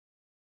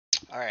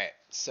Alright,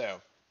 so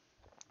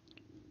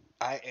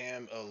I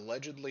am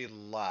allegedly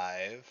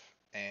live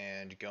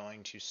and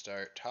going to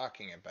start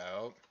talking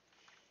about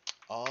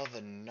all the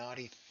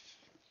naughty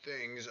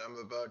things I'm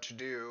about to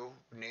do,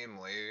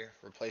 namely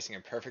replacing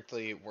a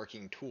perfectly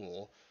working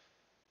tool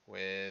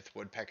with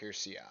Woodpecker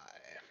CI.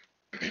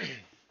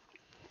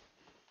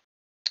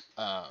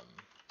 um,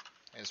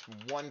 as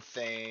one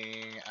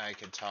thing I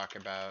could talk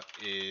about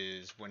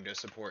is Windows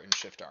support and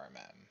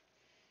ShiftRMM.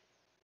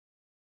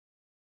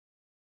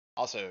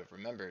 Also,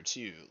 remember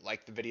to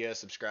like the video,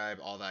 subscribe,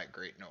 all that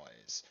great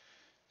noise.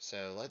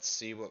 So let's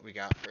see what we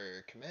got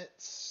for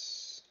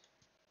commits.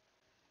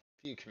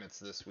 A few commits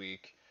this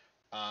week.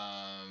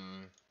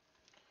 Oh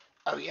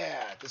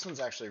yeah, this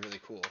one's actually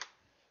really cool.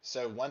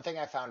 So one thing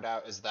I found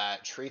out is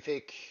that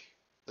Traffic,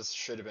 this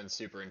should have been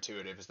super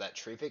intuitive, is that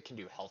Traffic can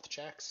do health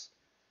checks.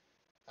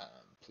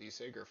 Please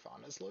say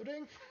Grafana's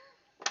loading?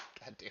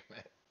 God damn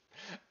it.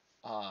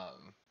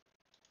 Um,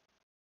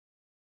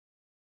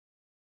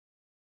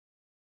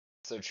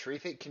 so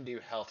Traffic can do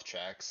health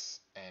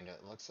checks, and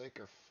it looks like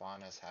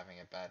Grafana's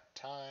having a bad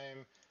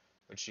time,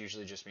 which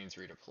usually just means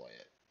redeploy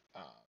it.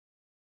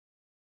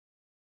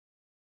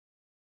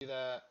 Do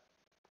that,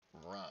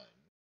 run.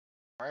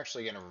 We're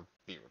actually going to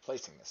be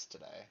replacing this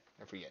today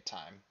if we get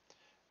time.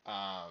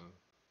 But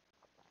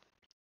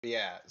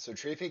yeah, so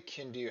Traffic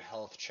can do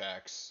health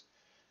checks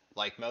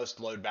like most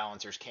load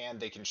balancers can.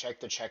 They can check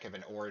the check of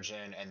an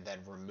origin and then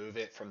remove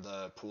it from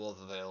the pool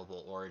of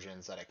available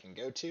origins that it can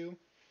go to.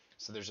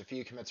 So there's a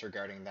few commits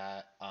regarding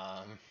that.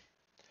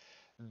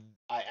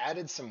 I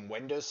added some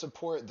Windows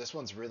support. This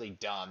one's really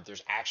dumb.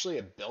 There's actually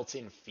a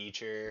built-in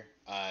feature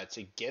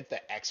to get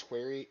the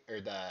XQuery or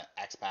the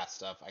XPath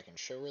stuff. I can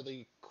show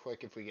really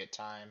quick if we get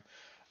time.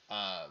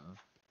 Um,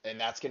 and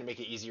that's going to make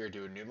it easier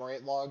to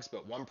enumerate logs.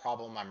 But one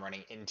problem I'm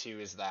running into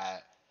is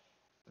that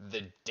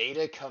the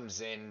data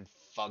comes in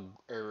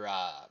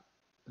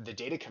the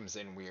data comes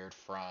in weird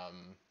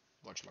from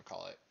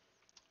whatchamacallit.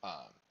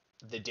 Um,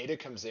 the data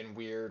comes in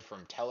weird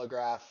from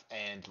Telegraph,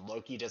 and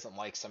Loki doesn't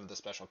like some of the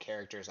special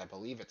characters. I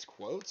believe it's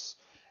quotes,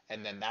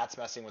 and then that's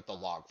messing with the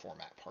log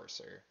format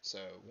parser. So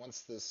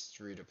once this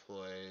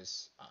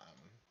redeploys,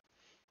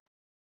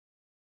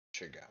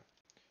 should go.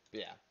 But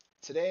yeah,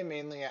 today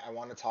mainly I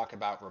want to talk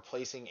about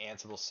replacing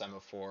Ansible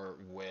Semaphore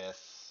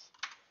with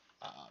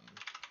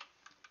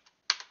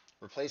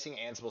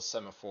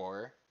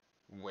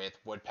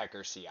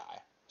Woodpecker CI.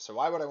 So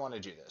why would I want to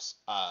do this?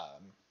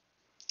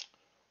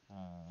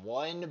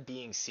 One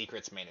being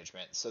secrets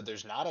management. So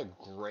there's not a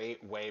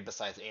great way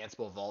besides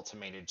Ansible Vault to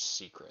manage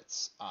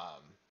secrets.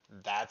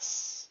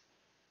 That's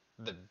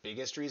the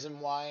biggest reason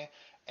why.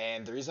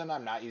 And the reason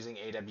I'm not using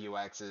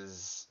AWX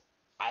is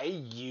I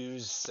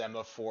use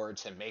Semaphore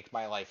to make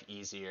my life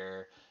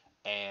easier,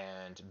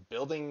 and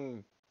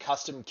building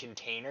custom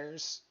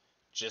containers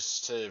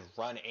just to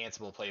run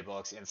Ansible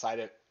playbooks inside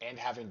it and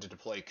having to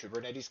deploy a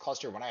Kubernetes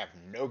cluster when I have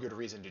no good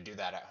reason to do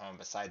that at home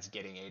besides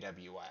getting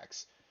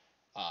AWX.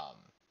 Um,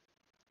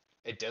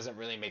 it doesn't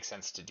really make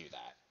sense to do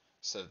that.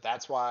 So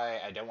that's why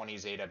I don't want to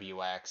use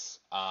AWX.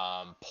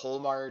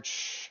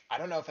 Pullmarch, I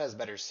don't know if it has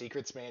better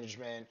secrets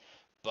management,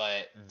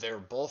 but they're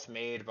both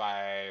made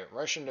by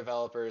Russian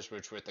developers,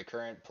 which with the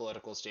current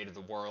political state of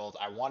the world,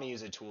 I want to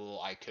use a tool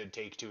I could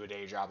take to a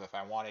day job if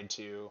I wanted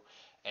to.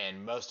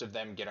 And most of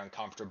them get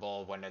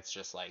uncomfortable when it's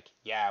just like,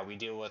 yeah, we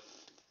deal with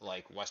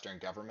like Western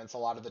governments a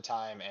lot of the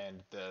time,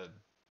 and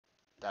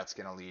that's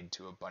going to lead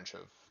to a bunch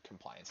of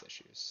compliance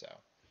issues. So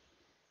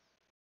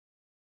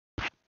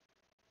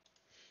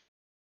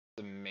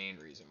the main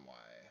reason why.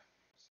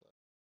 So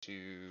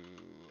to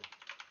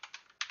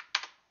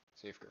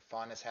see if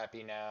Grafana is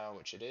happy now,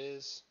 which it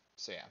is.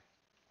 So yeah,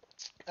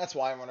 that's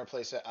why I want to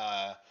replace it.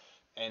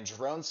 And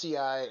Drone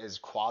CI is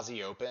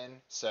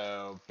quasi-open,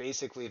 so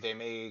basically they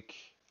make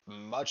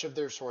much of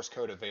their source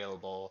code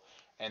available,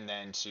 and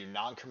then to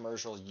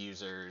non-commercial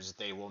users,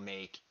 they will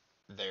make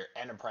their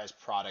enterprise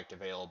product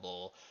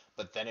available.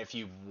 But then if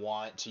you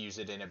want to use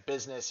it in a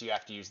business, you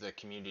have to use the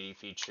community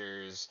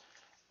features.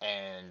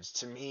 And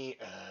to me,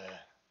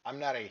 I'm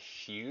not a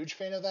huge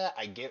fan of that.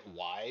 I get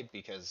why,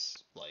 because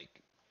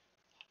like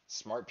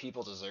smart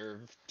people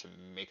deserve to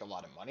make a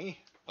lot of money,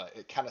 but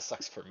it kind of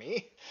sucks for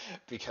me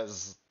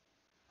because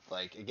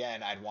like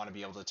again, I'd want to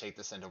be able to take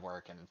this into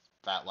work, and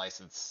that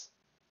licensing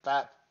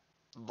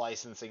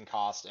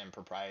cost and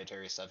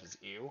proprietary stuff is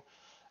ew.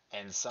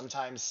 And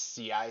sometimes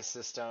CI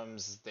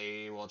systems,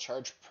 they will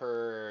charge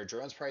per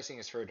drones pricing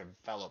is for a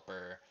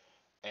developer,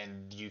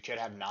 and you could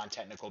have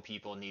non-technical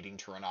people needing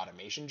to run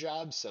automation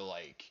jobs, so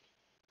like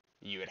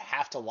you would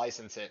have to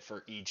license it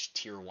for each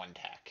tier 1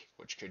 tech,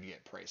 which could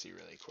get pricey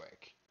really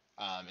quick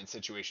in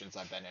situations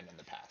I've been in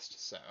the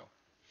past. So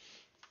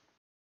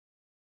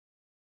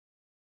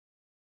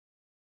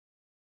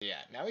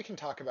yeah, now we can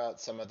talk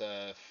about some of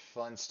the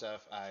fun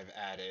stuff I've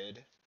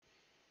added,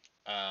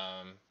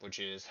 which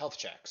is health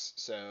checks.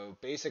 So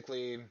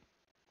basically,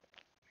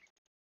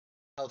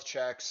 health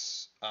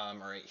checks are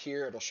right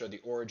here. It'll show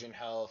the origin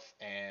health,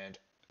 and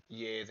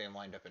yay, they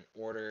lined up in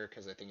order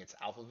because I think it's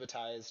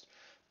alphabetized.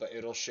 but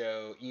it'll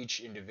show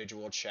each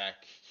individual check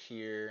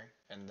here,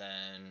 and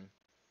then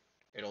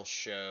it'll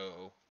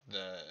show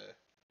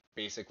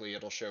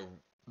it'll show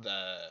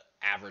the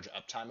average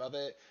uptime of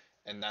it.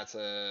 And that's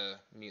a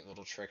neat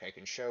little trick I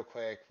can show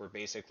quick, where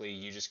basically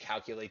you just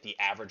calculate the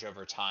average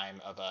over time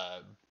of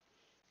a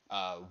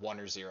 1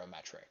 or 0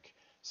 metric.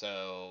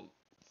 So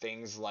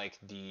things like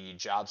the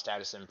job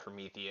status in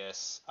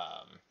Prometheus,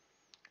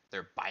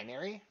 they're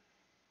binary.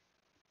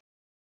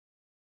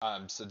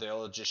 So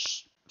they'll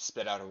just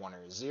spit out a 1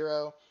 or a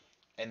 0.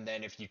 And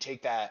then if you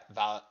take that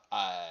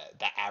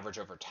average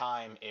over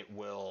time, it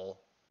will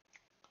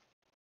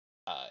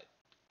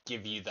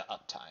give you the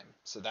uptime.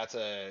 So that's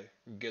a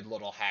good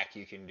little hack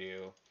you can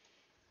do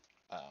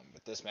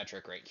with this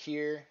metric right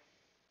here.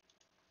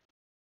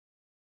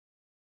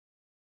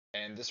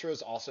 And this row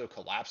is also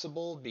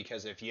collapsible,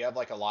 because if you have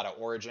like a lot of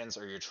origins,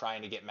 or you're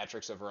trying to get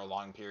metrics over a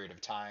long period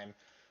of time,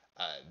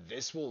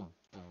 this will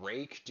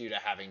break due to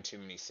having too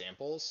many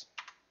samples.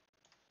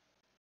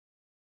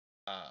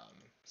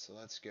 So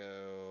let's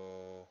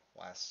go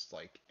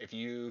if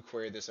you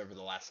query this over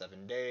the last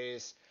 7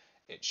 days,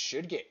 it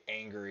should get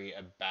angry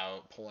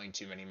about pulling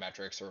too many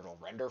metrics, or it'll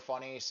render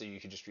funny. So you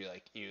could just be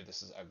like, ew,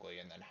 this is ugly,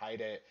 and then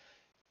hide it.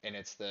 And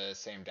it's the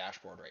same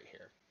dashboard right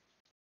here.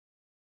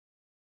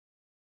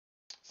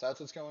 So that's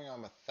what's going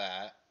on with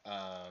that.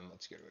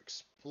 Let's go to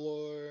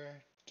explore,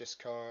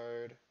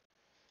 discard.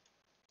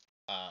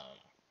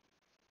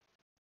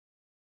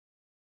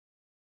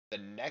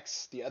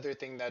 The other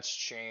thing that's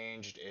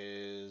changed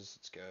is,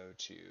 let's go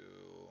to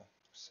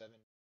 7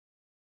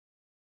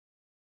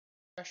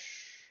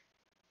 fresh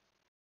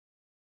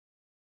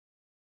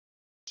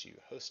to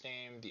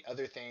hostname. The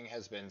other thing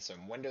has been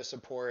some Windows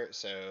support,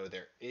 so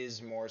there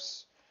is more.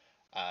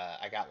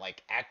 I got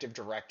like Active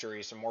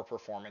Directory, some more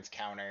performance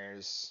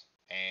counters,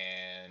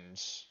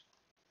 and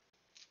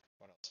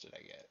what else did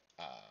I get?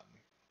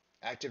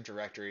 Active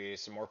Directory,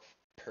 some more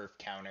perf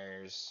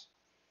counters,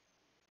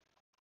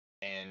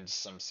 and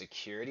some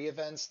security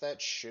events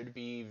that should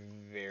be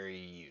very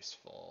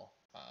useful.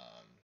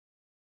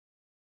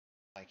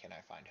 Why can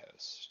I find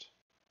host?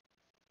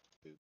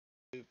 Boop,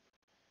 boop.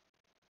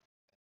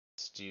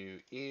 Let's do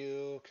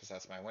ew, because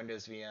that's my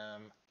Windows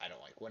VM. I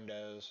don't like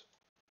Windows.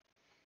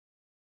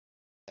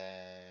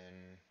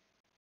 Then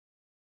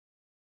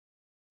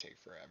take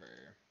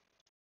forever.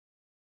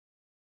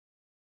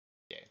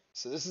 Okay,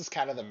 so this is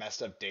kind of the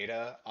messed up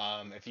data.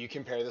 If you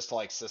compare this to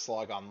like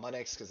syslog on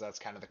Linux, because that's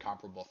kind of the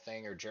comparable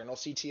thing, or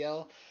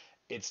journalctl,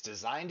 it's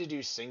designed to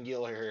do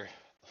singular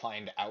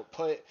lined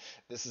output.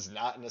 This is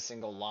not in a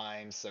single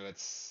line, so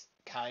it's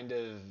kind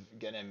of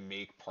gonna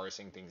make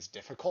parsing things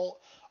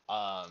difficult.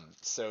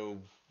 So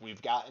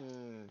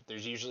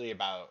there's usually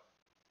about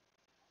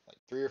like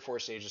 3 or 4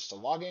 stages to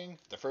logging.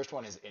 The first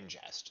one is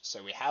ingest.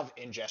 So we have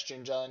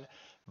ingestion done,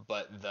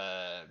 but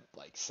the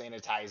like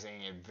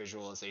sanitizing and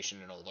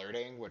visualization and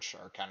alerting, which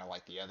are kind of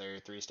like the other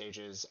 3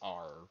 stages,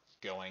 are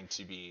going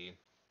to be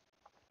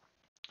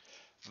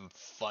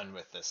fun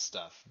with this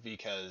stuff,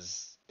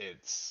 because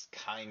it's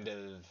kind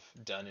of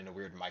done in a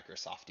weird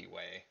Microsofty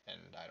way,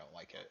 and I don't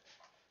like it.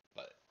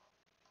 But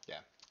yeah,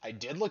 I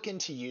did look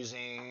into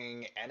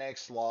using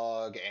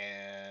nxlog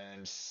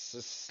and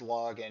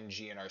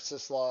syslog-ng in our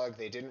syslog.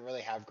 They didn't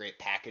really have great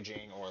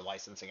packaging or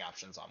licensing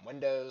options on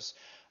Windows.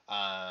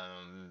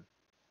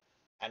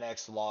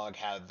 nxlog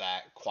had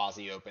that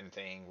quasi-open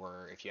thing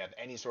where if you have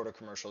any sort of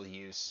commercial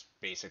use,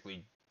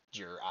 basically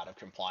you're out of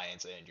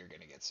compliance and you're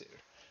going to get sued.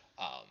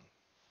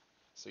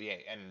 So yeah,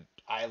 and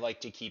I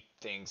like to keep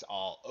things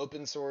all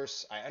open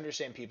source. I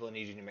understand people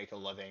needing to make a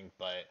living,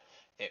 but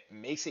it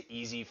makes it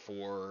easy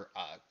for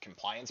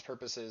compliance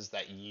purposes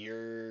that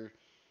your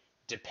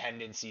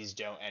dependencies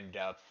don't end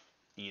up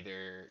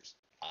either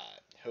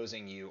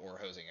hosing you or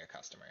hosing a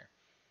customer.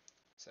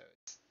 So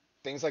it's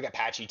things like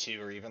Apache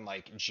 2 or even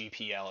like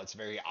GPL, it's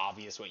very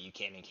obvious what you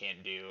can and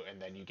can't do,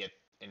 and then you get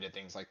into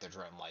things like the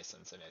drone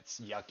license, and it's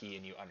yucky,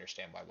 and you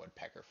understand why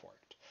Woodpecker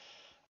forked.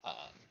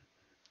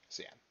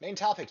 So yeah, main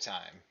topic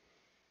time.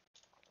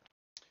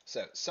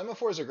 So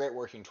Semaphore is a great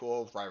working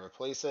tool. Why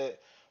replace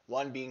it?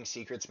 1 being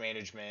secrets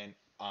management.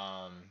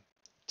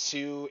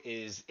 2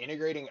 is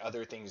integrating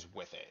other things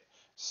with it.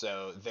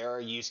 So there are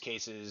use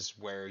cases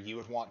where you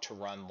would want to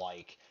run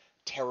like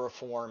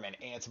Terraform and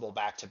Ansible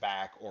back to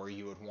back, or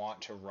you would want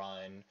to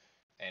run,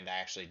 and I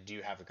actually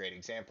do have a great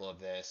example of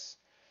this,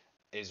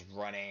 is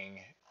running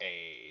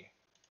a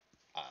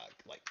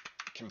like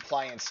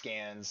compliance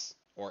scans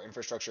or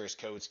infrastructure as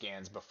code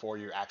scans before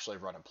you actually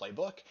run a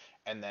playbook,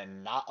 and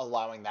then not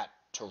allowing that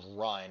to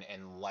run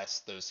unless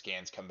those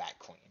scans come back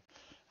clean.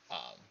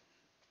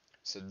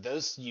 So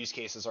those use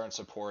cases aren't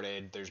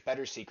supported. There's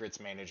better secrets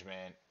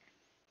management,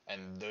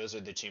 and those are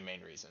the 2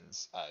 main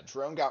reasons.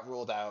 Drone got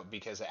ruled out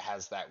because it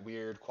has that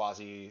weird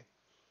quasi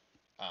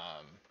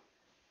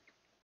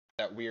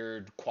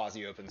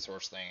open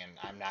source thing, and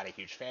I'm not a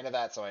huge fan of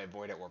that, so I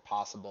avoid it where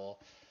possible.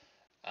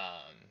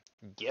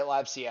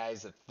 GitLab CI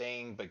is a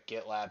thing, but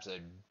GitLab's a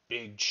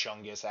big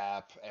Chungus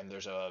app, and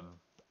there's a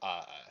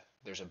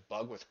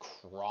bug with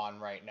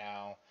cron right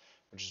now,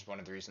 which is one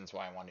of the reasons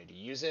why I wanted to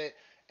use it.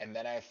 and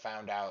then I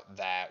found out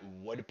that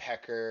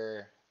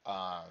Woodpecker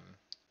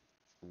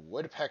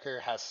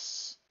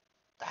has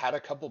had a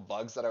couple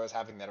bugs that I was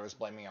having that I was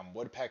blaming on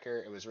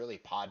Woodpecker. It was really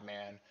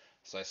Podman,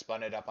 so I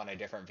spun it up on a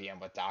different VM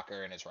with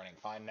Docker, and it's running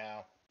fine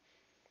now.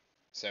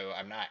 So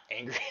I'm not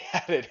angry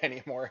at it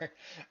anymore.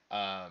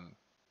 Um,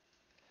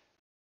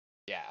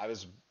 yeah, I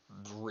was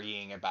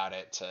reading about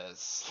it to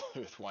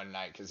Sleuth one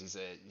night because he's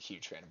a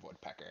huge fan of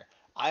Woodpecker.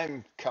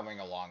 I'm coming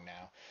along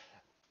now,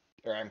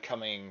 or I'm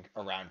coming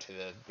around to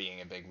being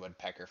a big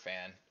Woodpecker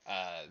fan.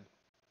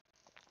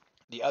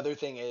 The other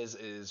thing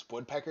is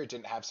Woodpecker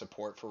didn't have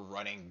support for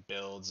running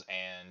builds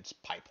and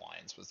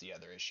pipelines was the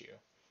other issue.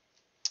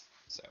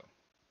 So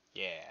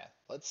yeah,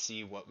 let's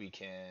see what we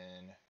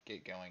can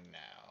get going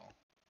now.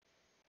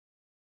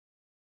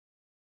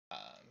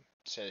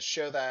 To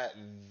show that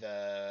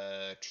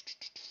the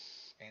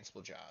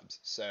Ansible jobs.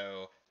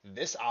 So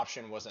this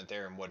option wasn't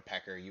there in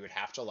Woodpecker. You would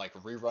have to like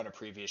rerun a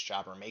previous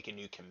job or make a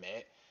new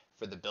commit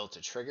for the build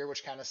to trigger,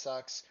 which kind of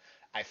sucks.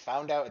 I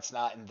found out it's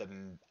not in the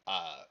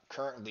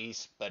current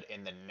lease, but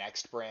in the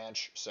next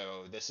branch.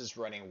 So this is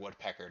running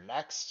Woodpecker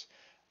next,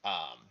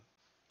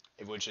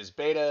 which is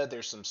beta.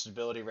 There's some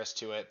stability risk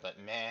to it, but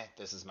meh,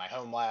 this is my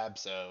home lab,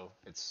 so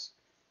it's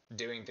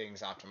doing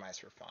things optimized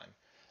for fun.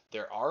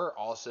 There are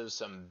also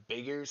some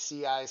bigger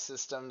CI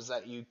systems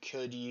that you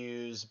could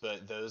use,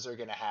 but those are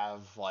going to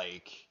have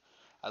like,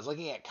 I was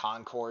looking at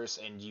Concourse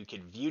and you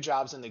could view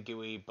jobs in the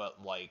GUI,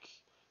 but like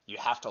you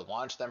have to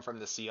launch them from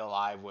the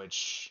CLI,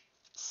 which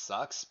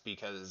sucks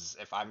because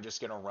if I'm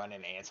just going to run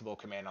an Ansible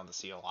command on the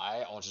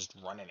CLI, I'll just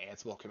run an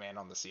Ansible command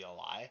on the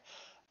CLI.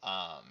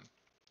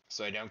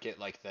 So I don't get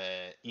like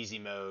the easy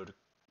mode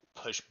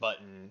push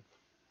button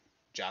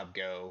job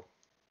go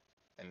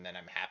and then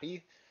I'm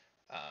happy.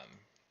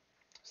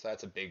 So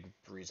that's a big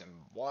reason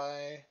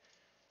why.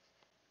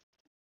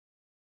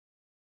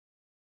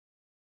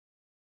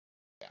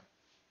 Yeah.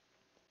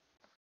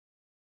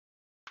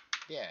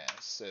 Yeah,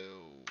 so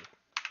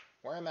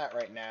where I'm at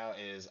right now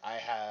is I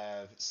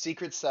have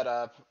secrets set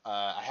up.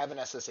 I have an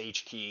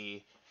SSH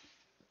key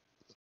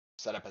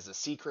set up as a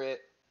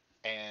secret,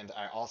 and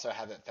I also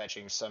have it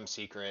fetching some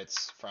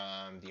secrets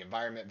from the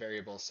environment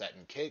variable set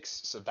in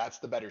kicks. So that's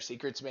the better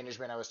secrets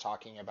management I was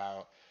talking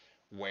about,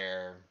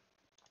 where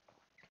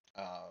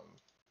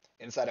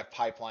inside of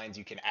pipelines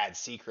you can add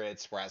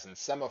secrets, whereas in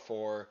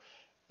Semaphore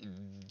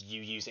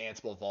you use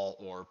Ansible Vault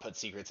or put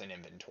secrets in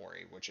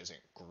inventory, which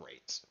isn't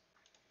great.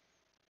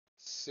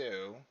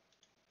 So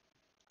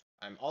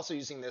I'm also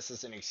using this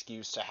as an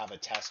excuse to have a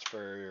test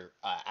for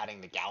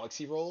adding the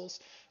Galaxy roles.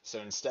 So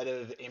instead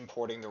of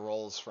importing the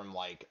roles from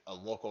like a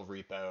local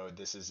repo,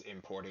 this is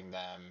importing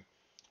them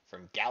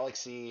from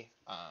Galaxy,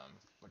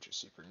 which is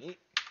super neat.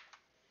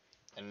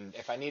 And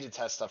if I need to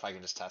test stuff, I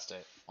can just test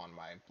it on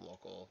my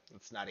local.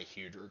 It's not a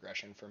huge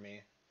regression for me.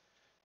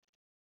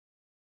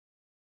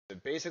 So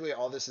basically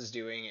all this is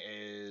doing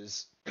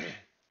is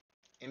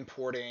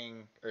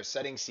importing or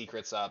setting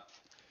secrets up,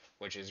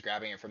 which is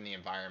grabbing it from the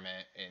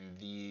environment in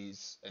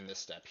this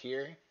step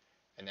here.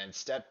 And then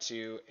step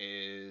 2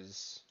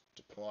 is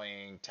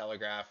deploying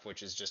Telegraph,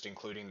 which is just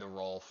including the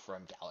role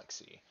from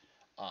Galaxy.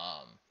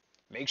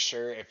 Make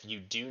sure if you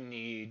do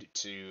need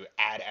to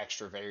add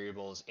extra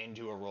variables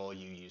into a role,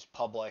 you use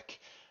public.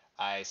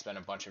 I spent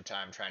a bunch of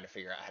time trying to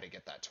figure out how to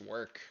get that to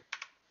work.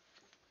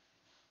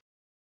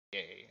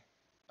 Yay.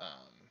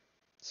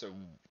 So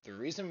the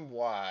reason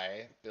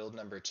why build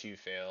number 2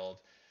 failed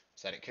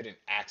is that it couldn't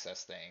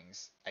access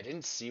things. I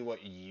didn't see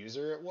what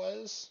user it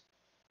was,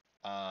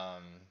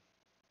 but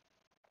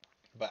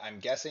I'm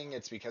guessing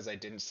it's because I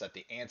didn't set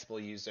the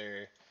Ansible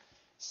user.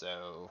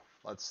 So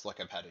let's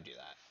look up how to do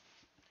that.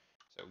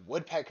 So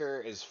Woodpecker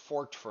is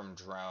forked from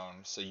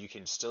Drone, so you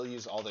can still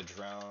use all the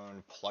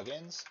Drone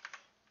plugins,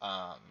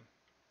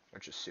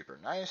 which is super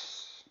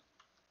nice.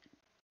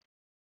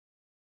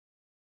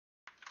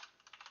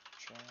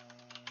 Drone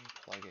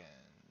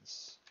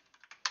plugins.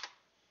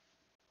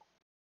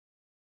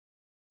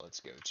 Let's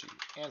go to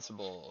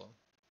Ansible.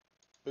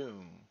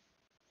 Boom.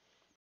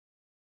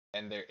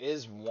 And there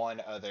is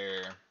one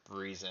other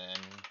reason,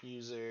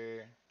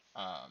 user.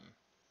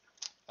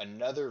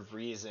 Another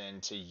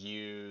reason to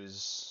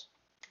use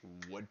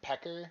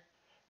Woodpecker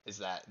is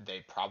that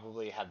they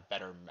probably have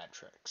better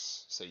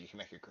metrics. So you can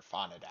make a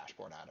Grafana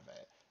dashboard out of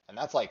it. And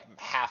that's like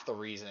half the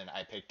reason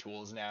I pick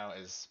tools now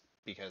is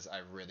because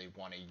I really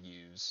want to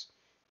use,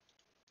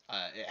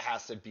 it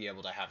has to be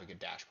able to have a good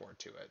dashboard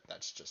to it.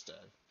 That's just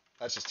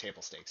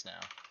table stakes now.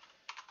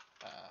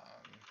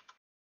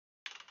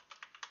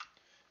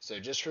 So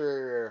just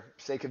for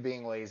sake of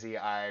being lazy,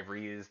 I've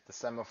reused the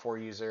Semaphore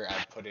user.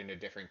 I've put in a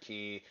different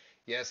key.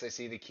 Yes, I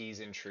see the keys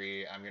in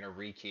tree. I'm going to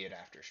rekey it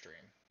after stream.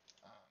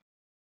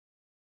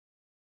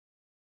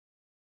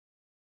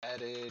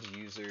 Added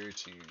user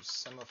to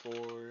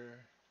Semaphore,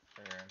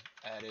 or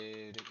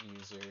added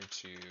user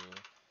to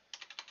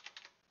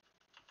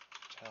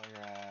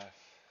Telegraph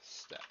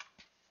step.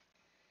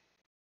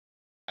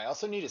 I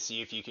also need to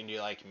see if you can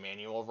do like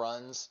manual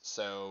runs.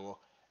 So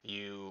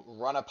you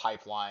run a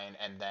pipeline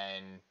and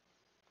then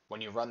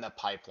when you run the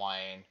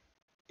pipeline,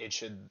 it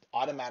should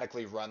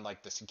automatically run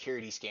like the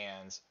security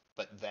scans,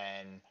 but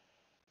then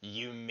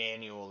you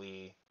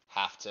manually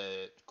have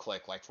to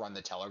click like run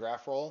the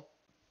telegraph roll.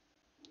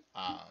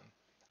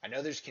 I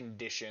know there's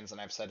conditions,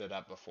 and I've set it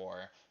up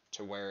before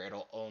to where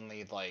it'll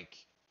only like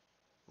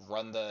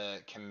run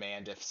the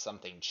command if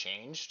something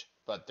changed,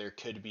 but there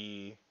could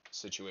be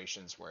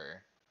situations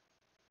where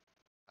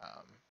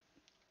um,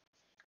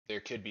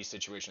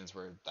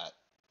 that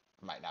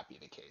might not be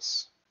the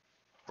case,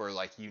 where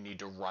like you need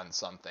to run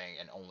something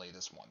and only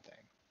this one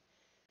thing,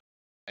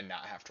 and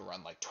not have to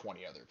run like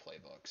 20 other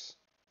playbooks,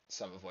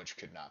 some of which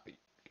could not be.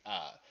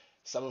 Uh,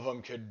 some of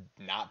them could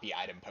not be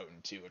item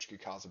potent too, which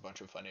could cause a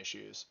bunch of fun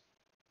issues.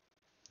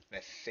 And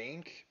I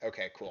think,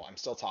 okay, cool. I'm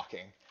still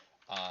talking.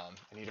 I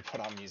need to put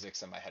on music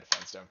so my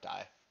headphones don't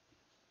die.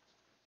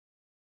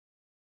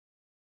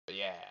 But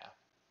yeah,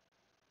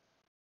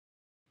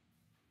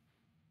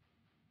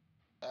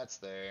 that's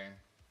there.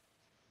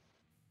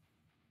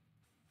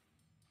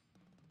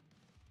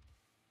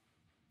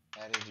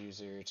 Added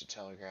user to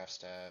telegraph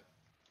step.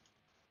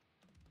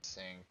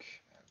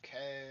 Sync.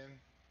 Okay.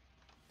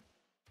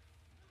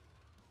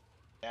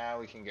 Now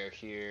we can go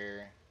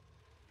here.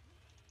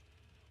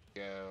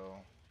 Go.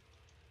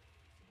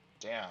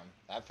 Damn,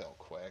 that felt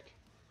quick.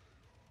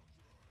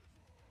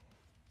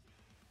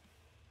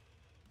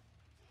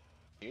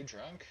 You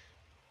drunk?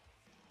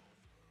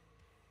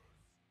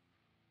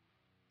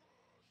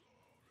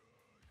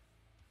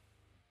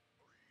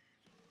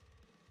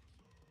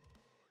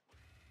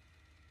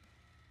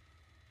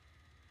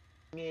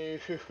 No.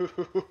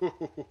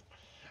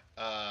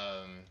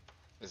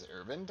 Is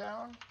Urban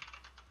down?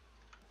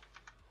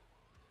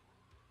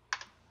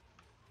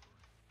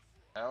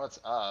 I know it's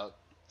up.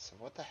 So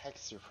what the heck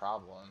is your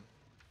problem?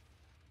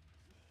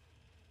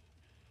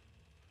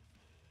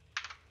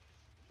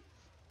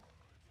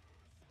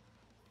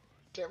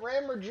 Get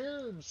Rammer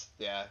Jubes!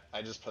 Yeah,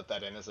 I just put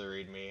that in as a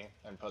readme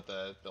and put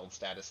the build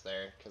status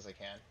there because I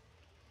can.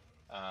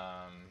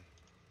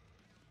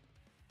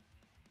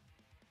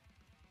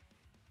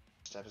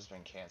 Step has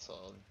been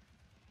cancelled.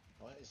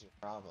 What is your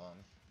problem?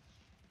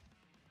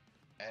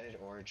 Added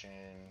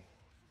origin.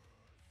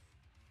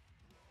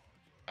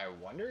 I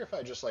wonder if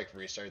I just like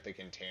restart the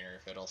container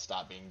if it'll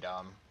stop being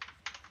dumb.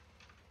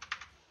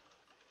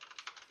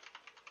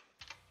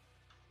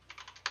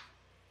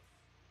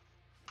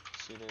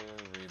 Sudo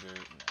reboot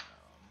now.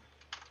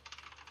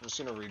 I'm just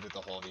gonna reboot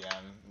the whole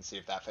VM and see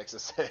if that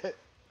fixes it.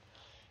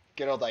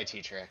 Good old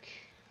IT trick.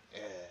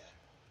 Yeah.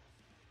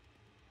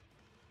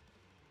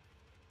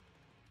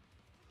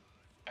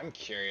 I'm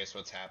curious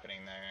what's happening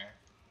there.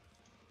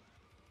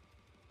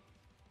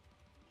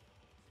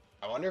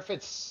 I wonder if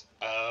it's...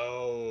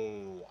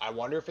 Oh, I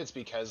wonder if it's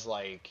because,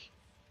 like,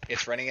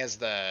 it's running as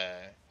the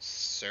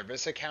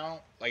service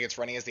account. Like, it's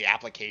running as the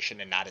application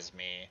and not as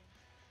me.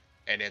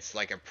 And it's,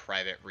 like, a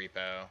private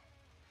repo.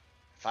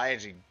 If I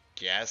had to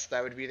guess,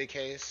 that would be the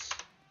case.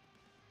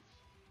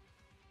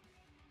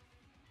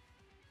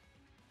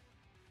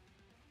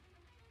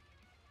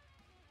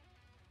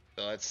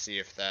 So let's see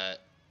if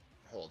that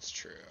holds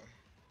true.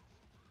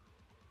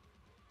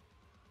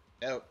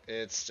 Nope,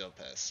 it's still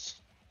pissed.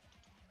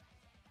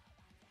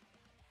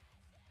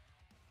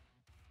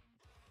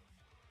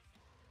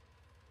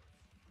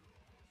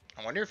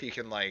 I wonder if you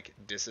can, like,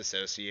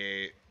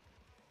 disassociate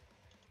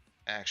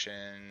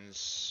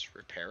actions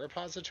repair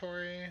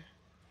repository.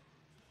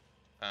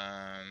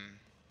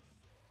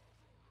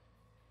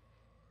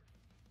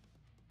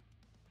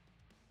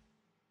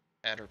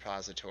 Add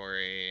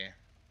repository.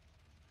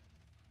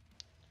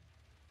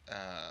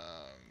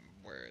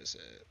 Where is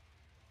it?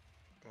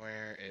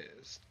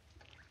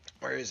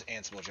 Where is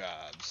Ansible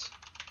jobs?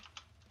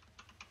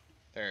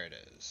 There it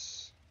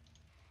is.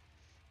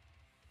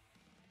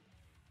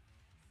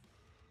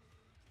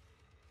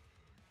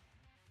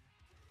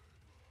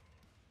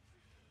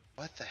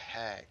 What the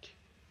heck?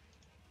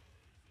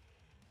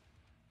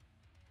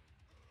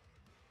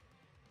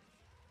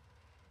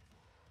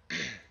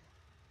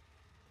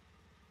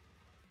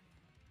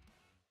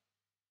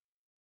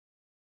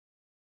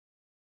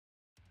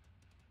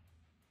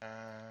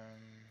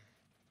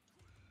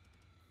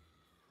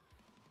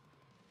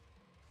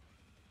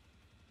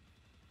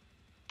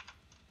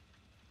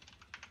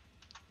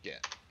 Yeah.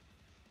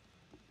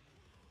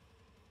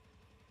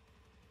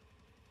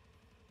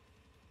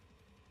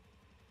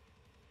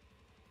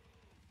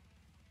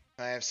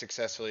 I have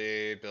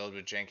successfully built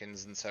with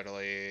Jenkins and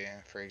subtly,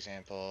 for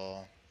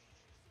example.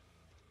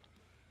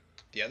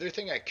 The other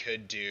thing I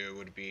could do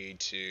would be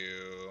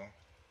to,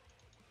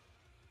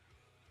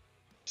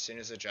 as soon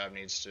as the job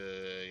needs to,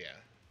 yeah.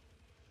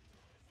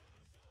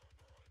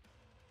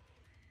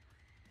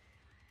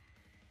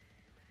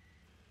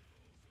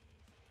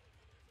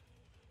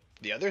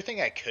 The other thing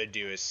I could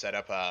do is set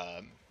up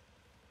a,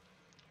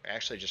 I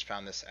actually just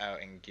found this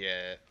out in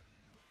Git,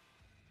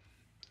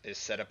 is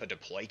set up a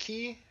deploy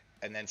key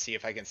and then see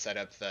if I can set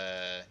up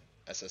the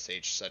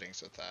SSH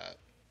settings with that.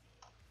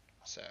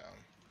 So,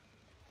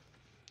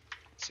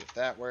 see if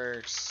that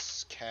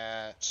works.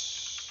 Cat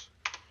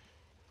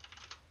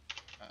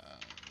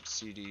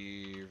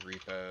cd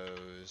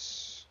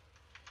repos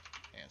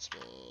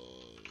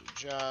Ansible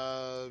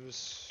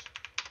jobs.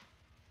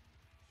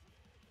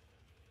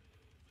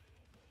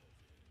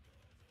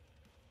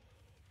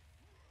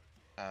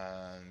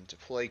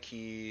 Deploy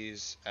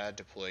keys, add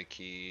deploy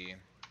key,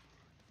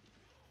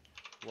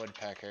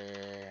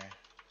 Woodpecker.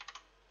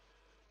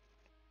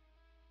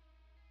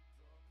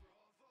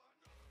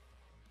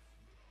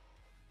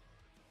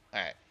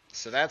 Alright,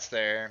 so that's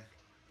there.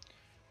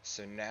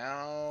 So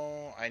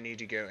now I need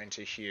to go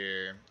into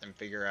here and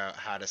figure out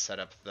how to set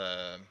up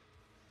the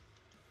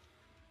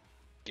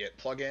Git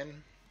plugin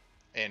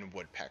in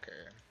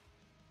Woodpecker.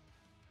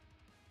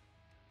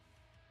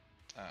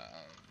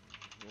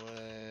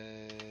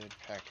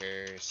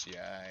 Woodpecker CI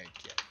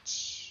Git.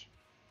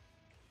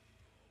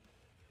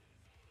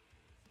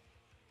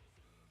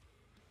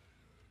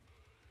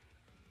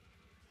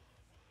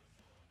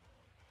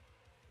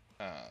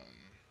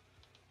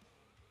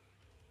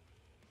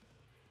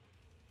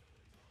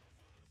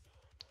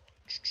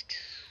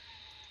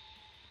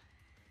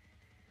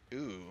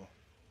 Ooh,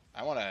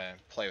 I want to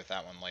play with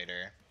that one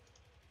later.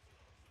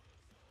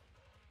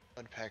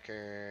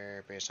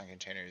 Woodpecker based on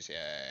containers,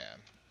 yeah.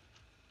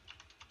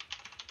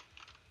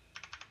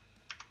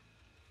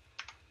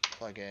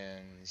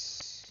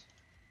 Plugins,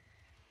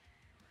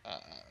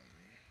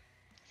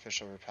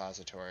 official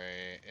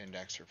repository,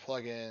 index for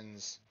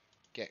plugins,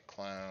 git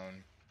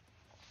clone.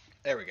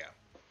 There we go.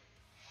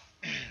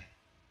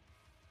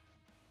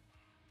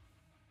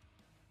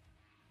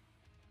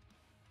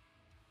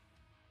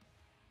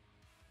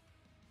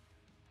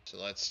 So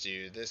let's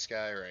do this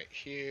guy right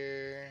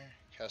here.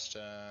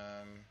 Custom.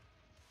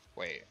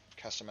 Wait,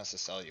 custom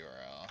SSL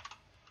URL.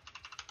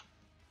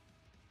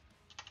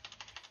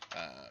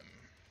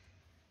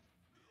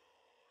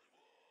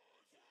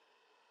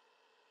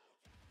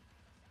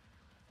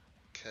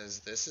 Because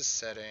this is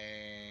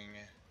setting.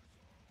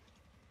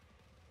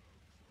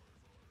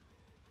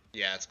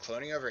 Yeah, it's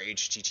cloning over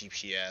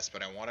HTTPS,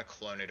 but I want to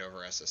clone it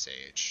over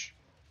SSH.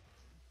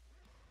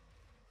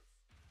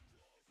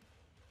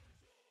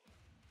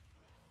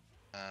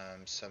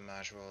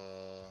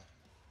 Submodule.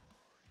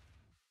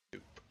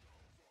 Oop.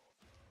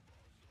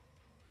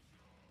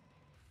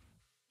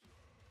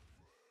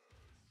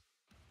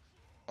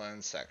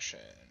 Clone section.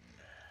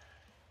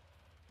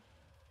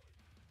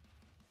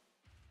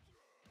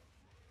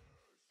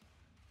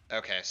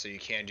 Okay, so you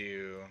can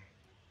do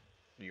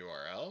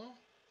URL?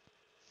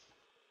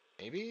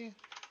 Maybe?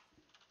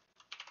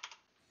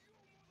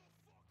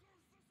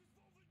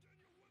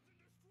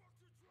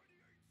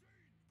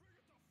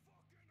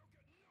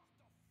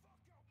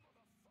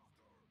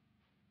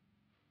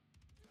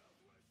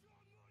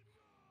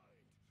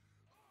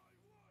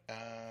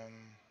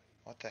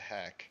 What the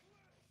heck?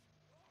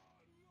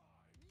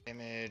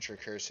 Image,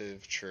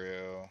 recursive,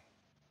 true.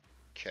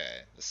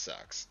 Okay, this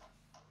sucks.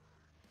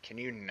 Can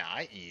you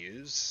not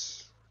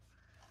use?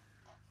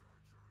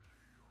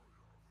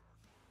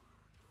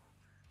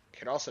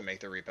 Could also make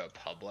the repo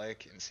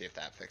public and see if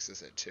that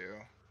fixes it too.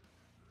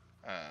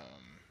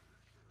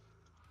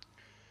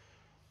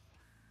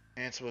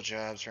 Ansible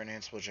jobs, run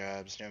Ansible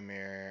jobs, no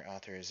mirror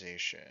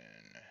authorization.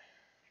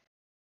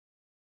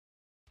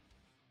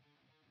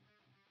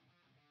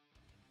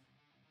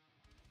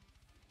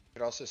 You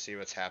could also see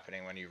what's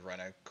happening when you run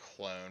a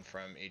clone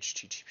from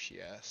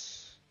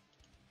HTTPS.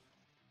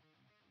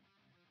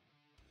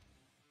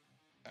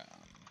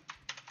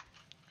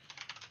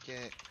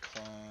 Git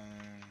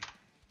clone.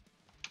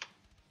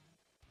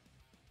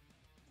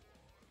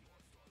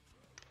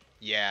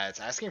 Yeah, it's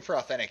asking for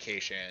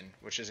authentication,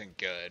 which isn't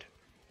good.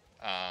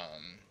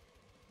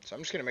 So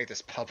I'm just gonna make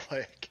this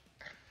public.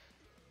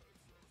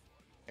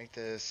 Make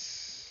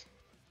this.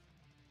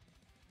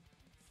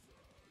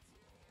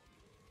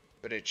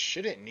 But it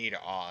shouldn't need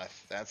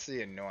auth. That's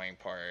the annoying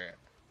part.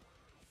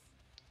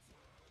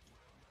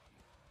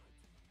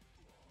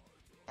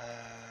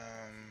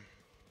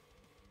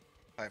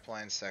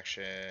 Pipeline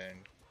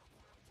section.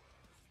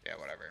 Yeah,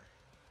 whatever.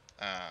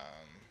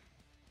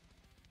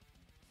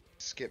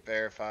 Skip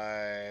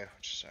verify,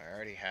 which I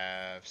already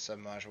have.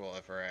 Submodule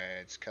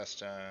overrides,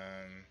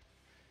 custom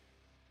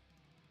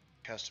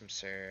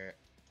cert,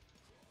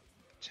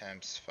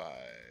 temps 5,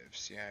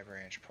 CI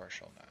branch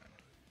partial none.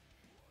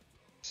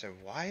 So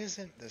why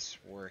isn't this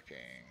working?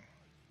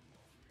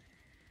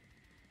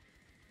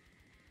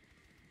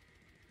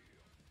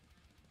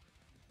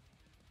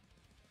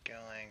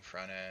 Going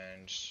front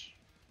end.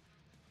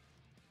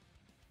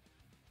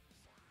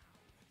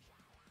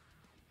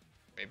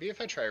 Maybe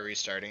if I try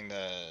restarting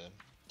the...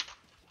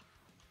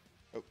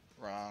 Oh,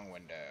 wrong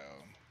window.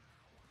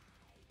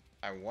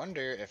 I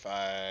wonder if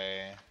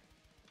I...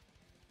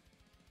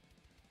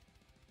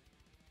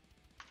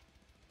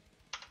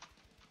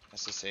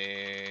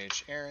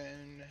 SSH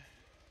Aaron.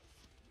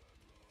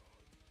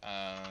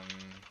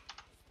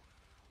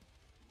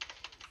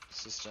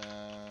 System,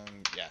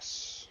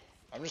 yes.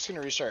 I'm just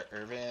gonna restart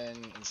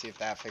Irvin and see if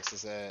that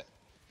fixes it.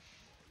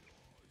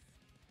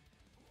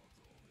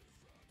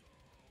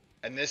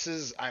 And this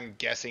is, I'm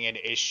guessing, an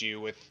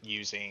issue with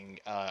using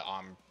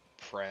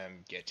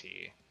on-prem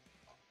Gitty.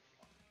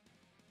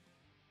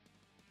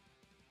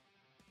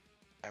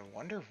 I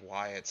wonder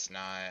why it's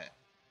not,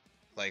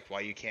 like,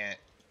 why you can't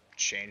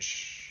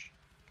change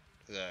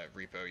the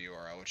repo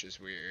URL, which is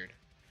weird.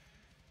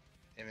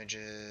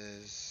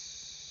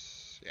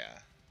 Images, yeah.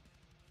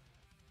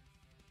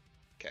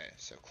 Okay,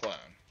 so clone.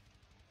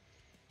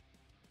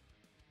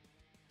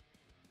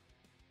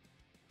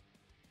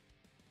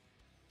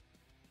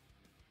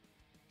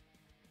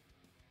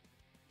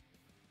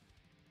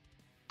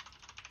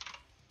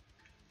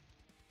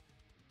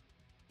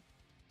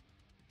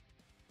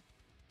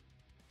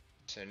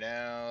 So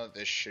now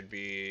this should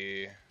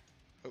be,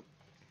 oh,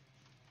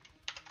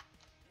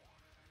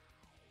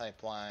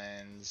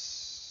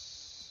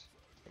 pipelines.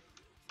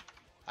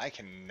 I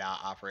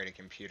cannot operate a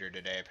computer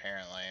today,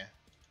 apparently.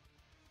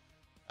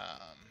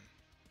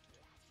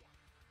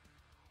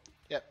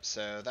 Yep,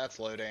 so that's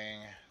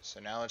loading.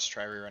 So now let's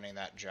try rerunning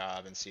that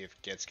job and see if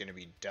Git's gonna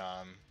be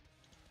dumb.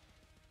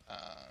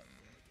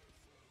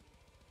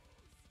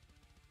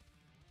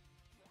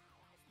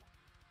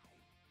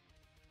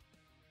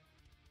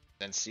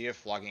 Then see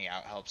if logging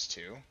out helps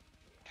too.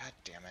 God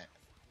damn it.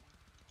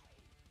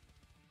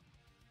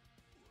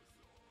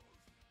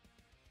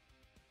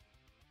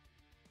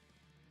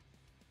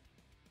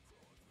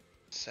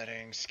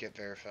 Settings, skip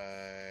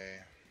verify.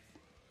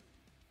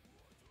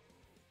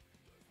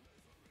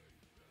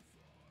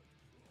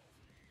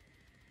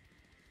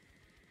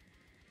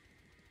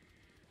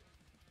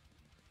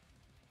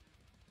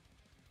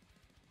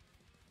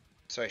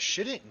 So I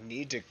shouldn't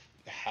need to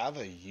have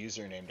a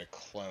username to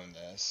clone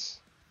this.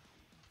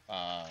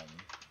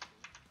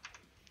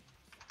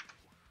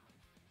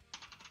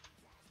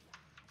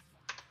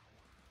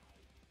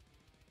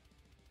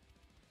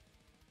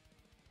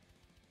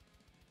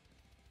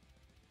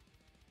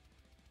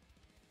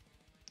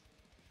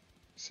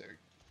 So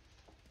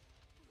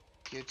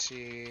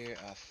Gitty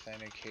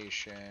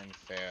authentication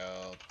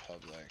failed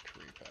public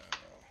repo.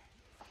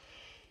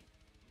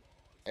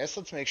 I guess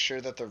let's make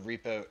sure that the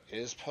repo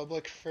is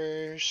public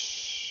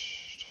first.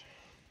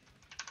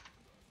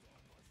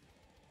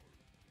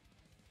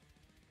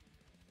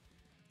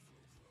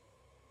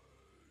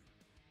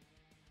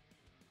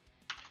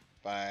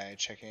 By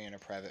checking in a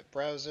private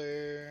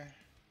browser.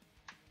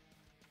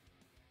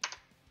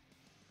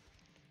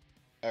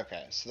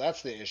 Okay, so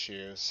that's the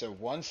issue. So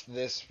once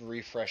this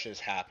refresh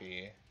is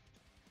happy,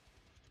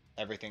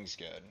 everything's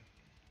good.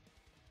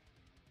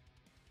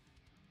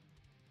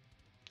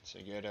 So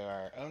go to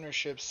our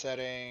ownership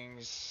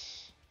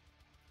settings,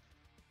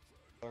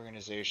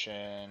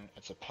 organization,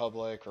 it's a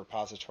public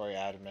repository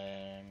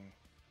admin,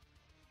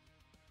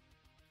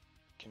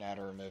 can add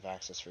or remove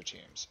access for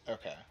teams.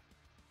 Okay.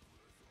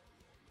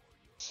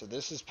 So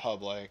this is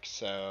public,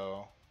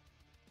 so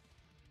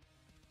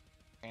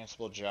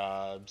Ansible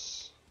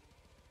jobs.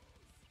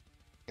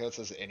 It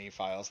says any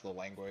files, the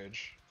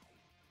language.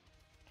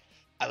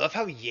 I love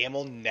how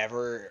YAML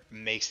never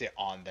makes it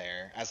on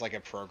there as like a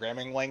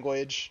programming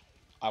language.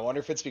 I wonder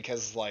if it's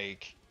because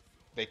like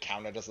they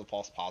count it as a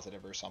false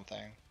positive or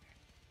something.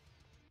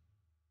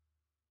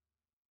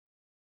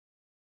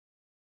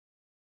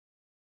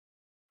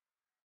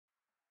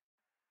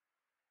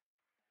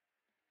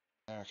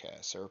 Okay,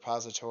 so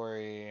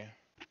repository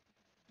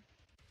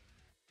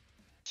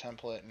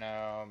template,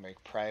 no,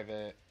 make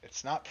private.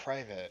 It's not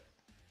private.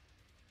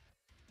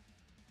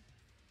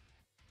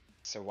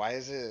 So why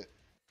is it?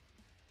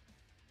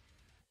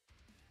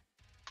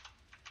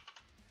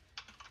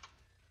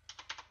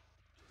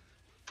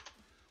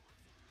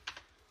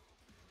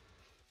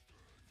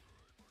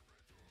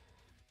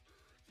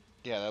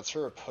 Yeah, that's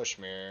for a push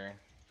mirror.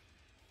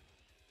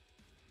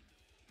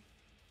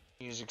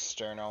 Use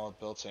external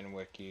built-in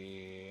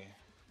wiki.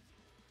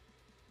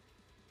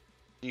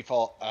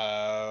 Default,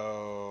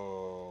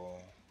 oh.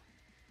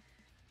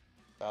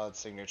 Valid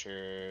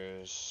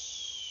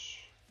signatures.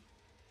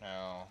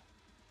 No.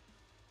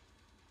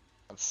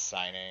 That's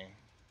signing.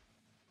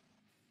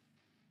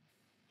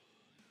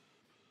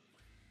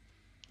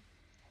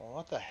 Well,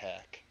 what the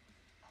heck?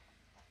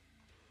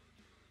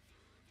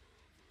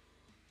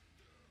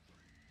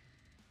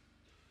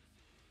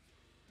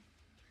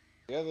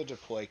 You have a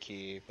deploy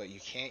key, but you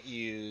can't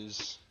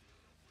use...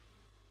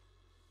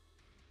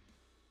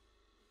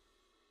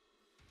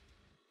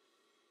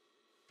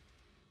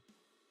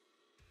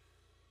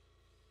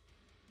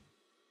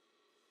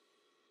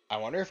 I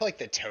wonder if like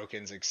the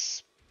token's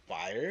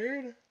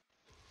expired?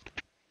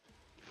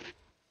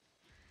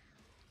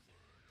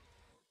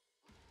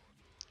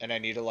 And I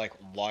need to like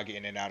log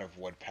in and out of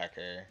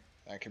Woodpecker.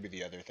 That could be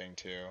the other thing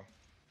too.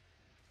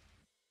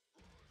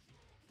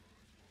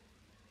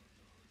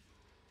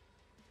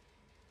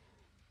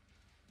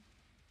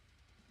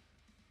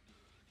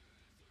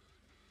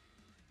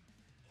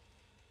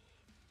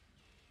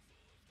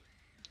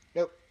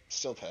 Nope,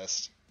 still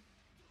pissed.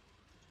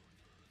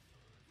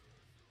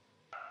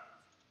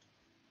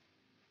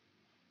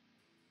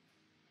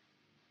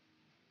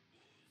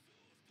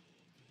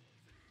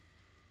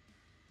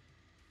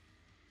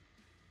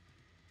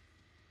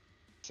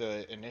 So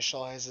it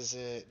initializes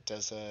it,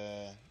 does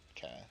a...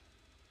 okay.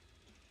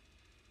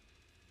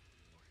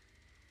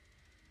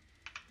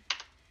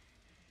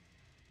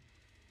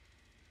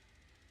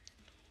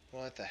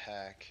 What the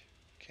heck?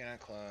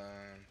 Cannot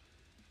clone.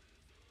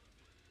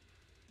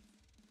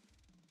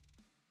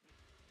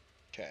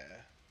 Okay.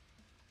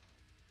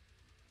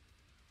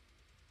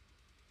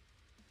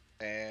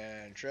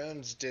 And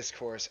drone's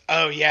discourse.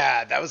 Oh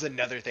yeah, that was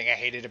another thing I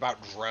hated about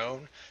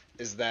drone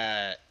is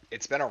that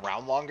it's been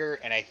around longer,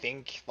 and I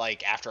think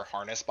like after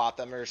Harness bought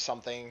them or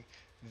something,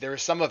 there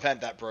was some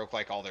event that broke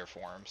like all their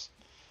forms.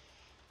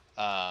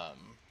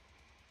 Um,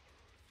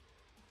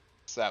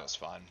 so that was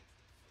fun.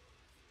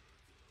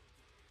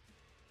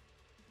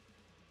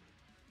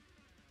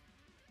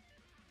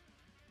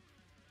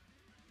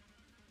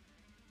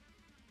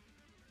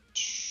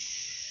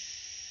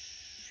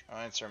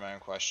 I'll answer my own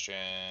question.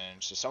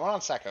 So someone on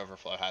Stack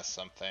Overflow has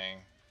something,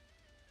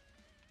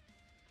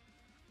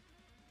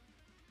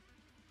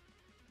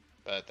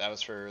 but that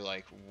was for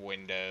like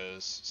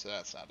Windows, so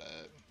that's not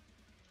it.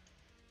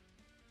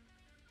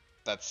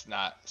 That's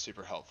not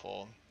super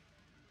helpful.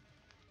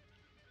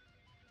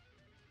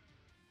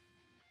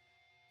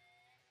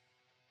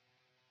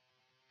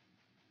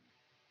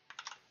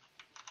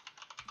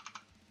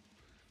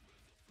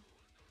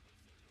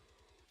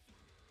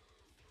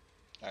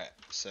 Alright,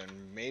 so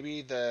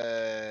maybe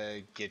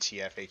the Git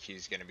FAQ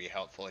is going to be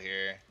helpful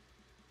here.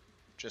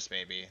 Just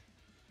maybe.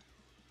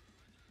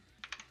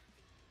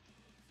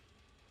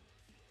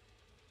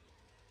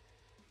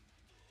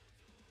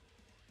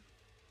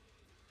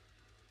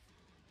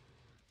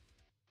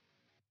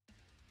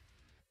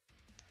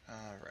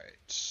 Alright,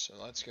 so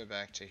let's go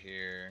back to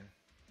here.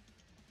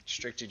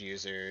 Restricted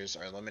users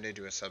are limited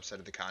to a subset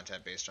of the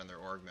content based on their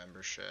org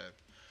membership.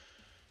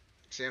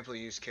 Example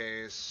use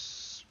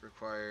case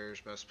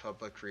requires most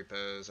public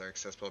repos are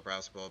accessible,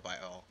 browsable by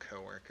all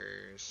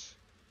coworkers.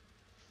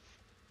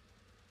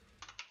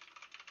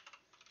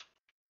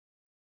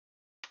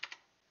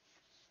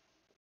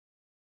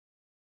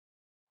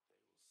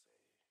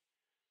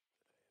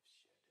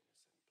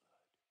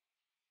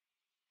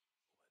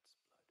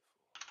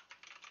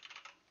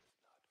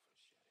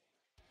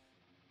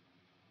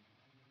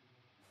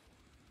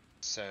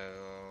 So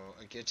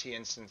a Git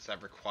instance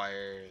that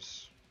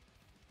requires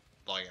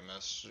login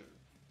most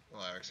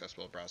allow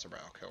accessible browser by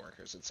all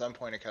coworkers. At some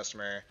point, a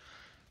customer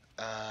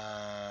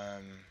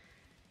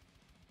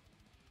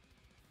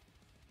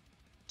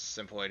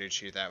simple way to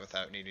achieve that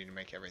without needing to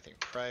make everything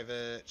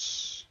private.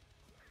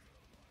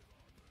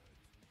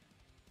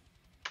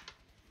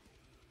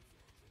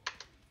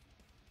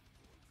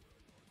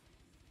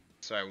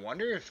 So I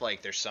wonder if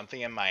like there's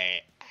something in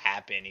my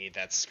app any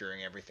that's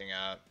screwing everything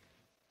up.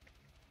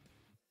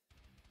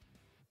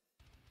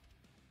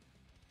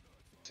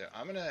 So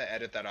I'm gonna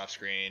edit that off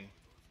screen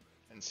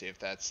and see if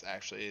that's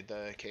actually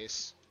the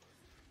case.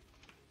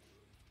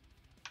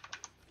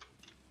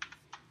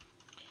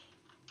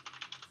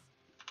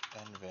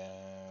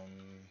 Nvim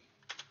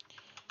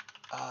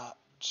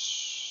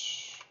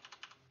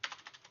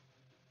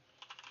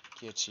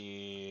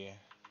Gitty.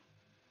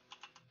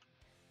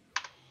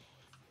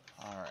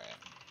 Alright.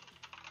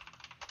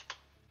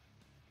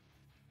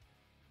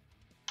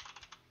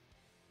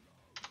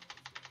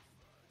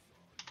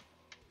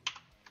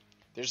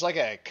 There's like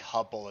a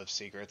couple of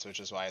secrets,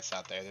 which is why it's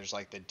not there. There's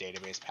like the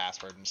database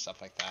password and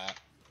stuff like that.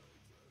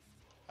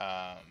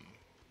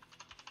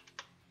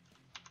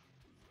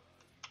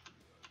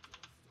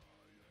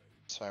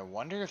 So I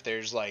wonder if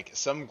there's like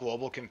some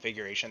global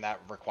configuration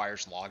that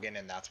requires login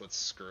and that's what's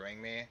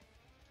screwing me.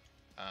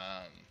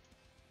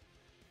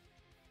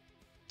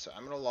 So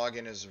I'm gonna log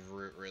in as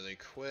root really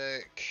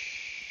quick.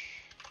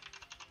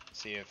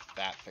 See if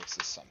that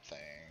fixes something.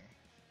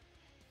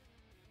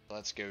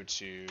 Let's go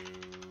to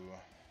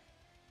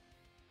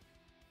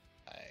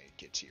my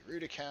Git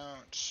root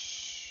account.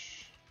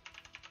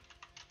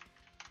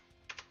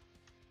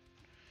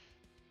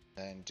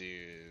 Then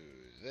do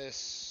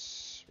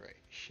this right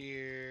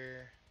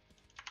here.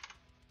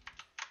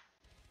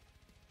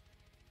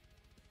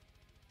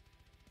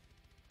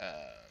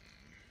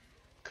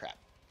 Crap.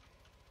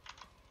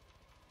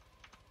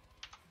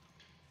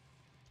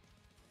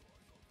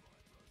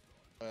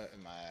 What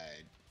am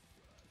I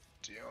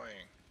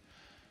doing?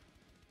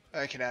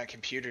 I cannot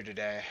computer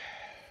today.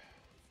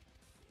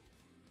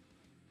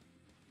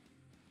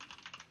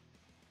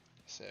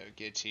 So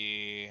Git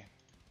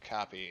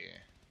copy.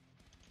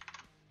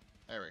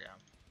 There we go.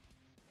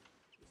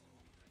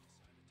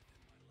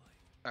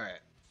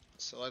 Alright,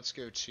 so let's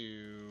go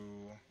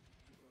to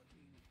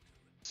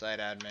site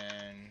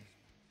admin.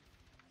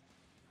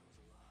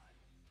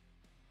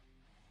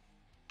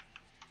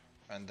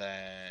 And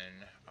then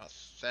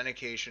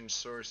authentication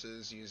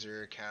sources,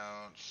 user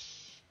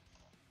accounts.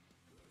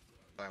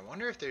 I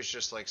wonder if there's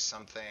just like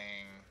something.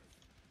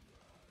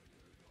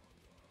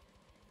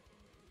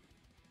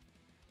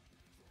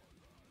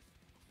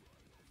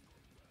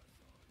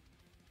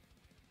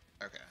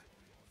 Okay.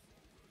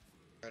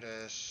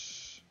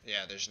 Redis.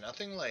 Yeah, there's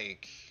nothing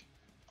like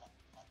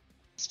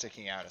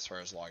sticking out as far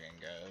as login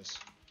goes.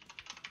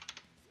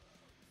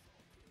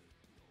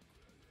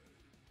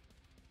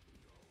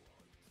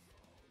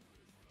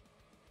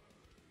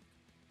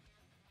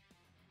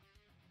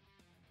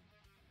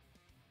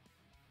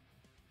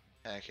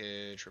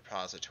 Package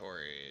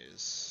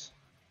repositories.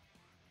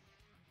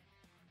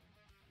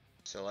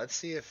 So let's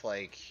see if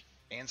like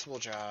Ansible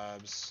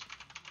jobs.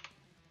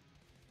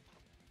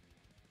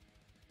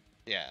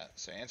 Yeah,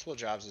 so Ansible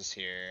jobs is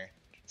here.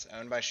 It's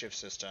owned by Shift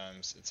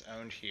Systems. It's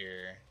owned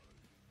here.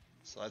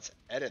 So let's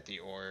edit the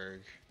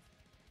org.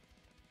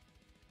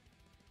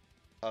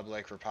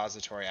 Public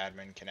repository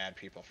admin can add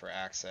people for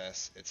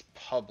access. It's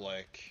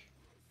public.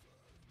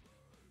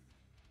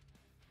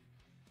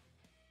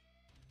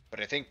 But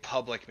I think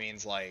public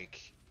means like,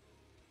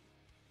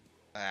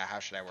 how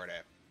should I word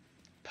it?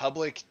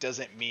 Public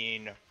doesn't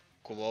mean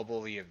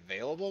globally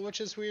available, which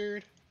is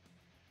weird.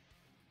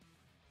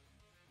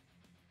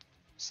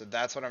 So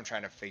that's what I'm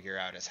trying to figure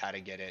out, is how to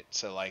get it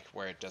to like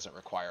where it doesn't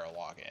require a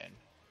login.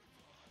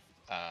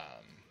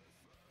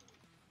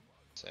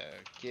 So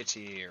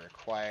Gitty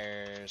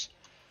requires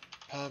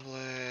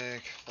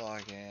public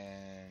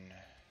login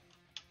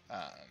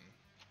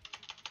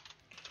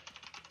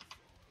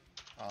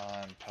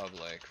on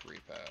public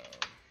repo.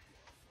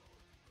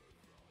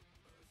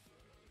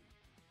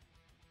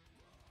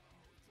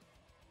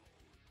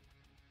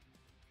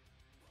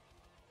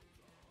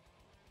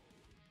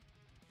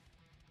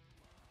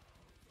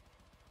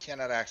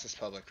 Cannot access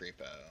public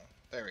repo.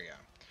 There we go.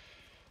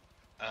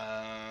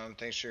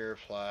 Thanks for your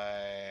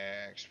reply.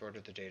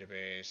 Exported the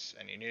database.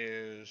 Any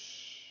news?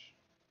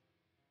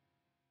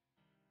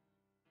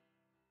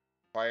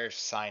 Require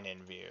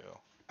sign-in view.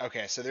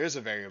 Okay, so there's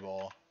a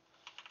variable.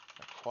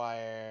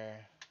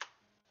 Require.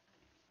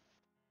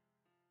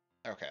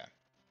 Okay.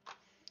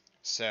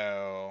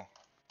 So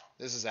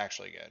this is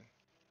actually good.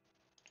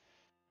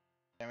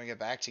 Then we get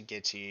back to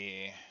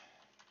Gitty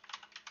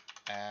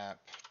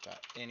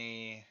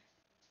app.ini.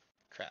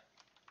 Crap.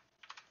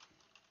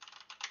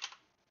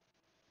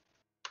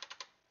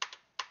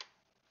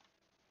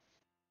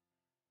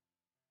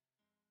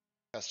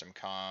 Custom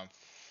conf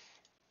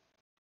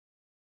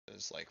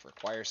is like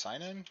require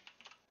sign-in.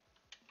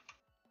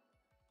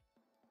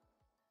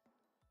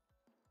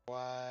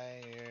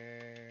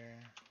 Require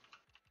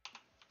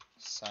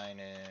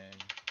sign-in.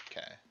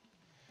 Okay.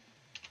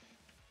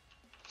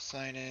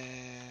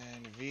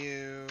 Sign-in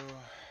view.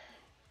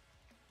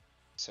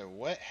 So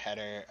what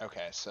header?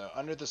 Okay, so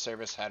under the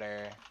service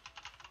header,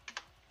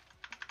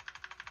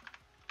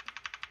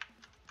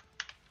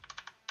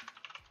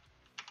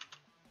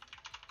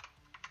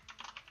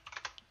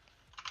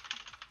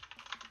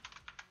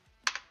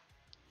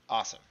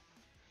 awesome.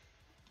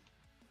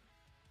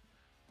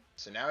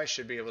 So now I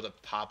should be able to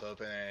pop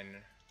open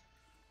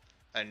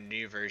a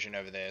new version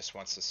of this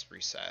once this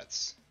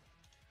resets.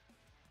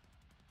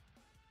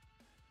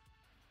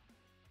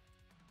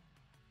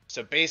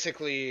 So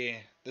basically,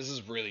 this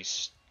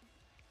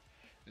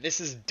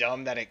is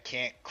dumb that it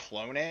can't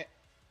clone it,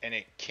 and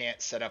it can't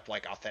set up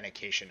like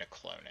authentication to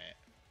clone it.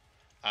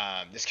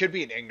 This could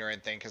be an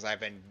ignorant thing because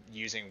I've been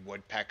using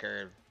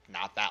Woodpecker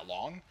not that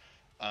long.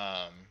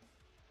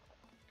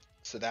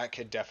 So that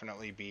could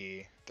definitely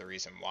be the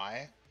reason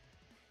why.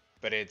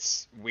 But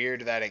it's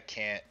weird that it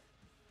can't.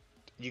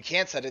 You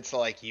can't set it to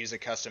like use a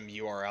custom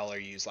URL or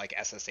use like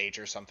SSH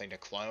or something to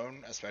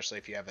clone, especially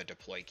if you have a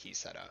deploy key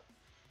set up.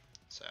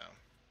 So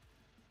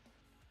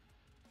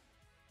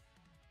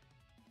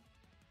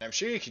I'm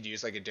sure you could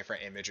use like a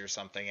different image or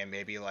something, and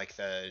maybe like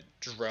the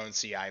drone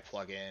CI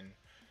plugin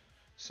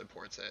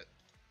supports it.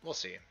 We'll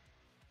see.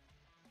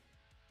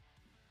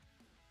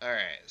 All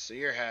right, so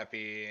you're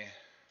happy.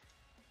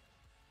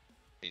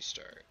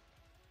 Restart.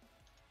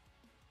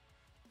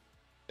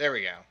 There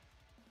we go.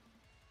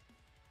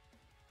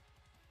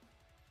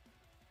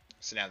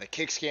 So now the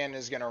kick scan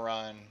is going to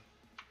run.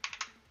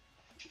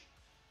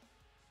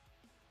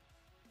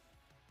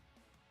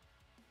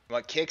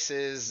 What kicks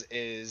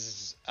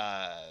is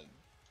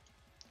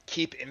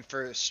keep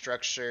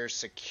infrastructure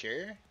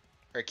secure,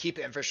 or keep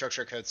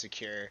infrastructure code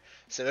secure.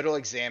 So it'll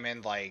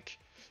examine like,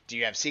 do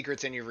you have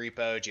secrets in your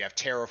repo? Do you have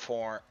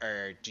Terraform,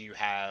 or do you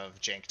have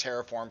jank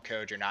Terraform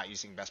code? You're not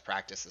using best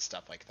practices,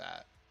 stuff like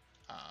that.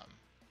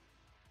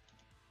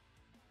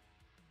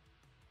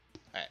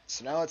 Alright,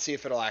 so now let's see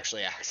if it'll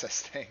actually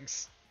access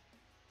things.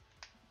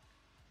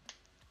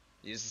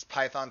 Uses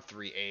Python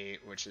 3.8,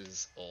 which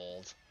is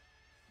old.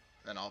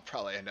 And I'll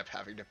probably end up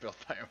having to build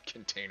my own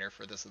container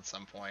for this at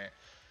some point.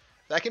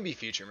 That can be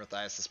future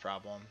Matthias'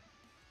 problem.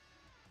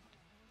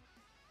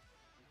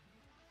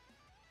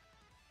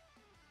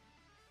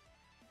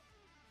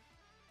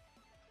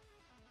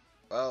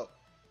 Well,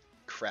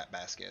 crap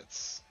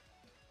baskets.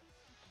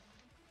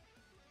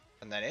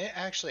 And then it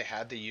actually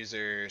had the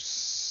user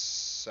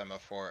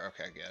semaphore.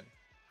 Okay, good.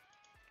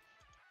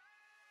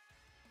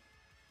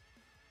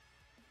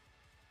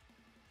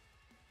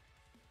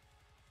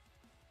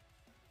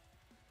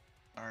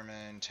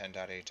 Armin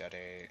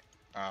 10.8.8.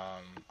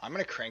 I'm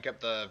gonna crank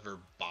up the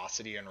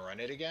verbosity and run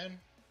it again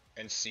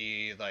and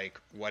see like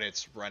what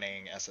it's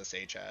running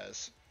SSH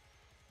as.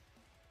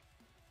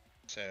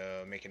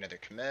 So make another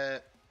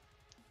commit.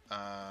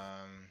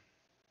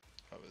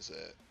 What was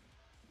it?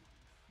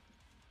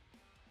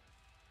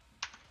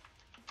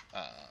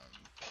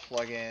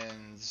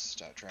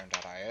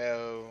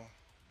 Plugins.drone.io.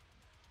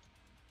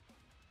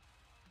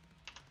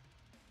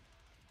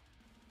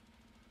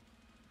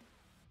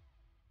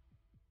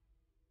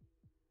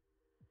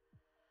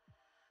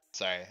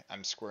 Sorry,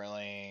 I'm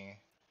squirreling.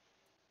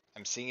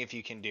 I'm seeing if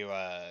you can do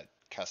a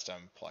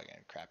custom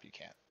plugin. Crap, you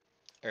can't.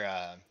 Or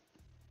a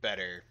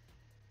better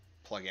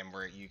plugin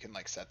where you can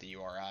like set the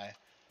URI.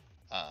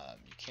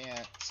 You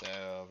can't,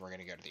 so we're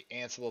gonna go to the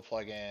Ansible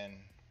plugin.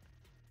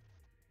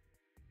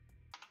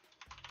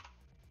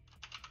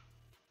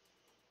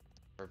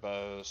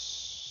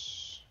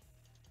 Verbose.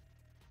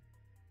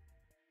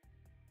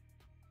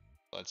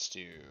 Let's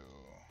do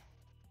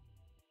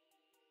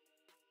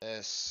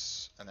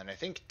this, and then I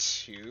think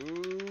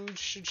 2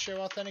 should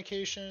show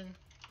authentication.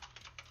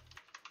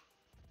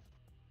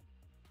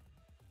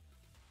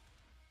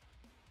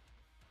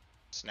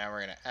 So now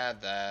we're gonna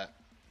add that.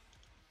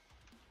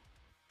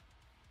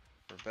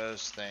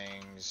 Verbose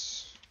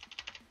things.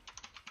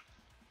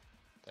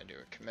 Then do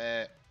a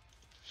commit,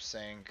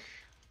 sync,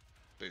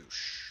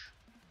 boosh.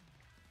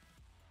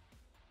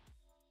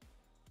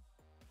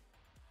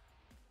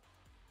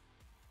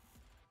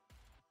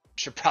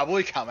 Should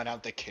probably comment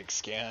out the kick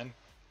scan,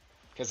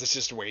 because it's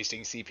just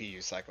wasting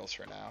CPU cycles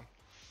for now.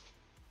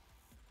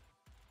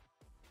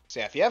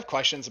 So yeah, if you have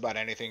questions about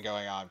anything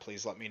going on,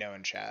 please let me know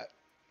in chat.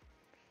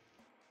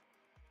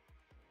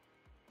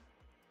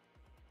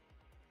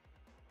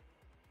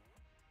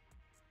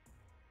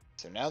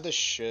 So now this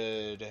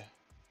should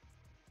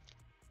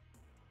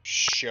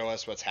show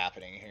us what's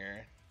happening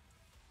here.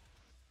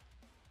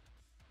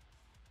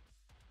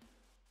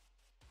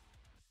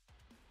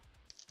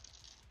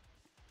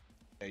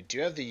 I do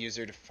have the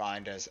user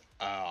defined as,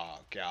 oh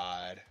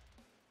god.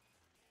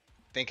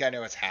 Think I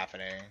know what's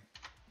happening.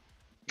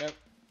 Nope.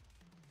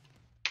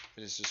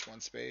 It is just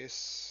one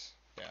space.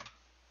 Yeah.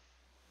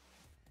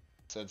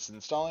 So it's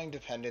installing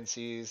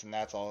dependencies, and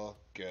that's all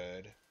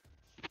good.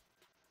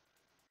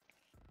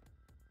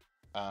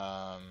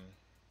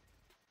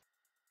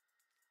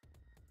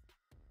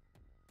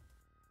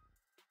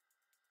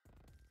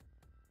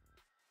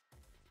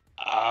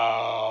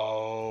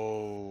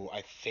 Oh,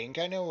 I think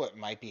I know what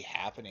might be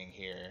happening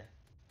here.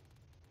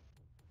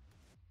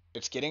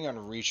 It's getting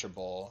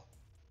unreachable.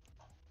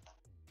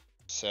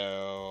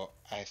 So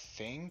I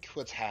think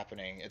what's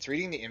happening, it's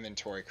reading the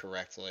inventory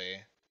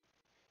correctly.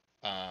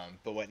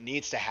 But what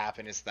needs to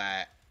happen is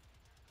that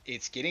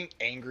it's getting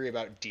angry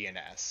about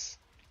DNS.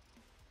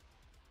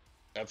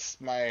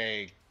 That's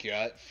my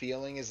gut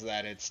feeling, is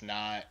that it's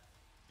not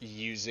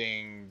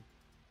using,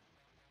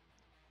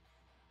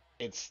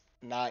 it's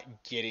not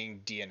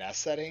getting DNS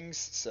settings.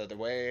 So the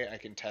way I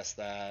can test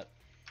that,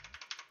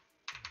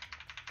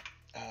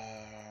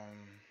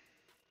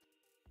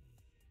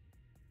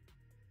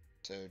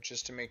 so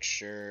just to make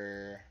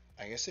sure,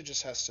 I guess it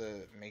just has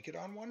to make it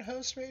on one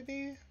host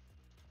maybe?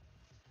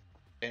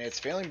 And it's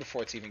failing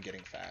before it's even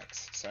getting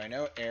facts. So I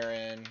know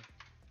Aaron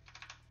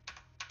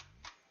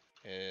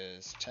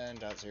is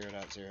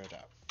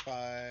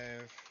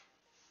 10.0.0.5.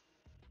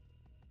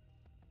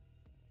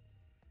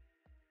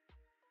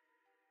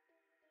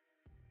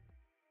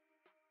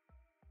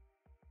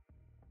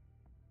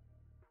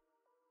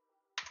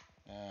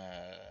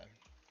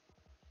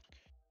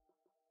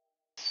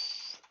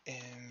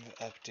 Env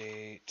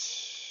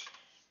update.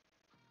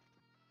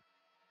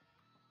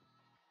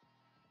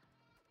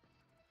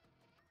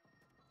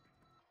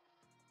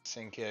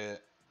 Sync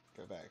it.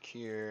 Go back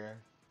here.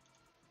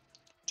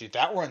 Dude,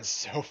 that runs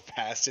so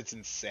fast, it's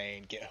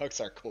insane. Git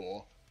hooks are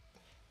cool.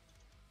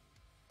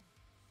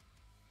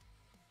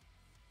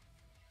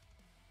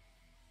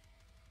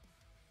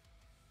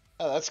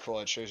 Oh, that's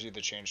cool. It shows you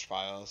the changed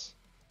files.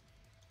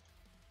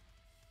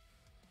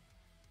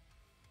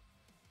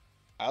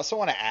 I also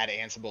want to add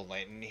Ansible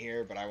lint in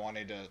here, but I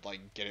wanted to like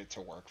get it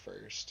to work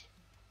first.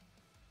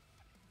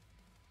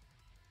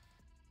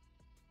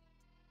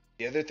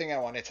 The other thing I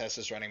want to test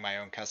is running my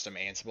own custom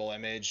Ansible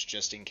image,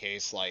 just in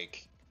case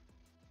like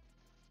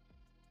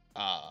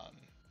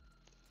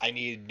I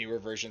need newer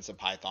versions of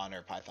Python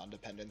or Python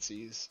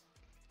dependencies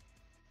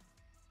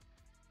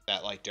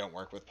that like don't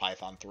work with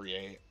Python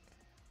 3.8.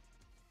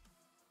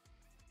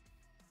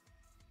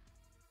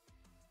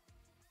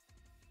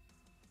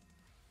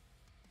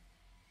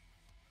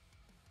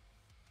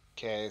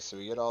 Okay, so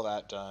we get all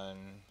that done.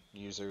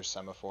 User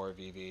semaphore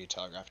vv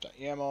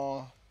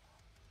telegraph.yaml.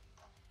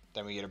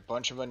 Then we get a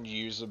bunch of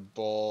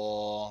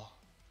unusable.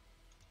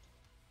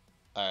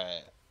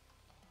 Alright.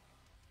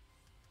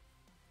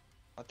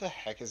 What the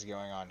heck is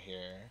going on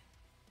here?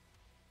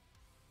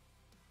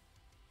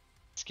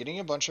 It's getting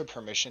a bunch of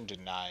permission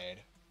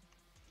denied.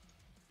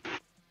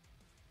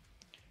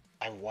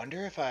 I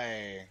wonder if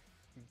I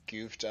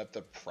goofed up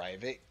the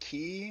private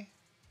key.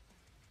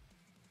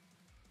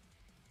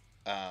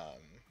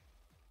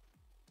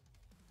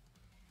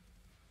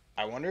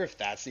 I wonder if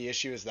that's the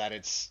issue, is that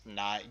it's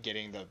not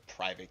getting the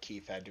private key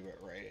fed to it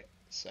right.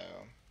 So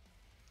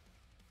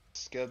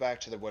let's go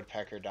back to the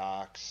Woodpecker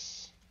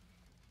docs.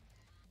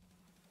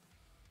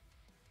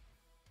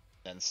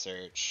 Then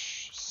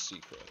search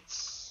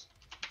secrets.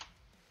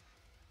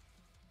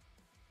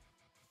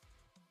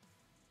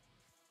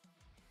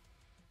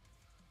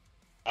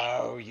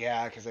 Oh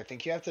yeah, because I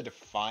think you have to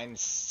define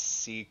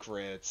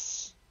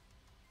secrets.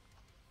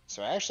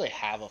 So I actually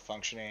have a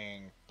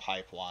functioning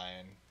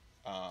pipeline.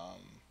 So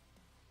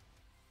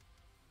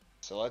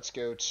let's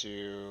go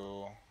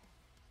to,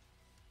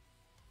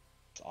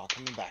 it's all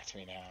coming back to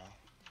me now.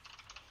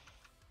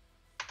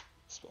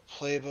 Spell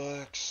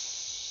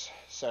playbooks.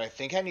 So I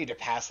think I need to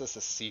pass this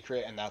a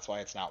secret, and that's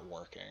why it's not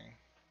working.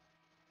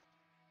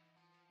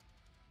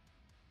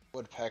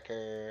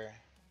 Woodpecker.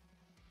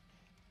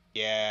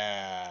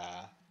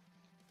 Yeah.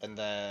 And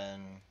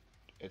then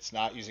it's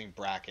not using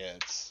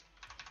brackets.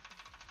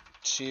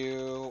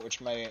 2, which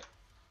may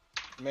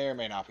or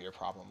may not be a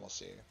problem. We'll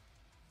see.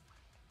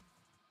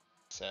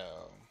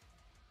 So.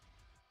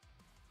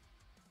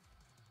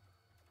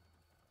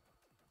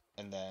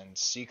 And then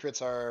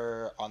secrets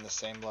are on the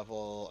same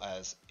level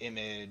as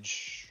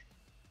image.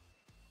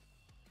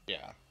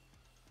 Yeah.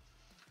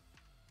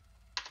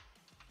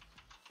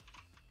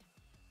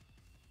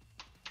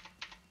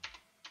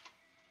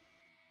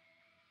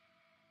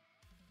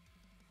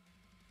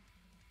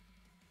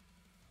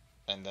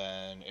 And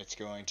then it's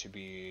going to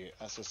be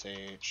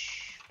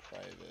SSH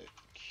private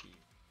key.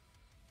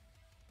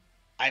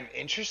 I'm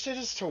interested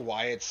as to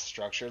why it's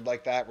structured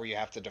like that, where you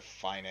have to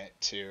define it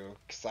too,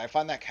 because I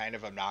find that kind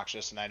of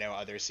obnoxious, and I know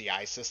other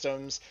CI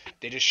systems,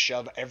 they just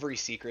shove every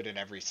secret in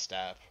every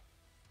step.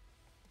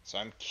 So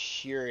I'm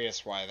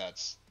curious why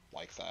that's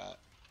like that.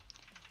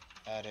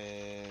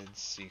 Added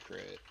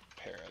secret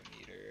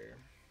parameter.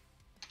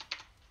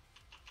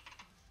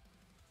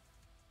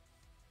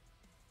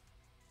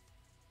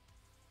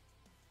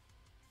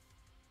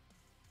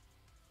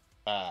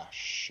 Ah,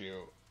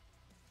 shoot.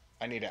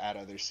 I need to add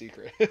other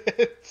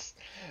secrets.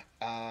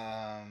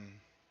 Like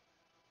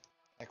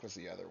was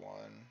the other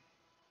one.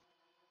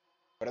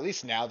 But at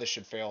least now this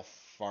should fail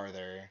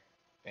farther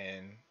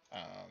in.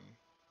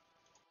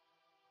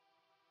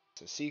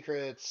 So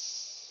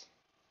secrets.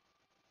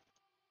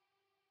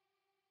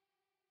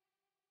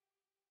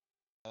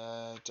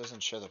 It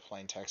doesn't show the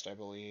plain text, I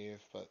believe,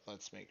 but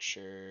let's make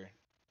sure.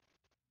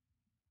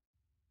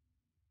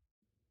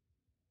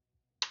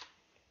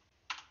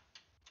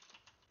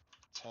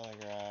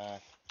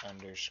 Telegraph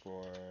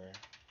underscore.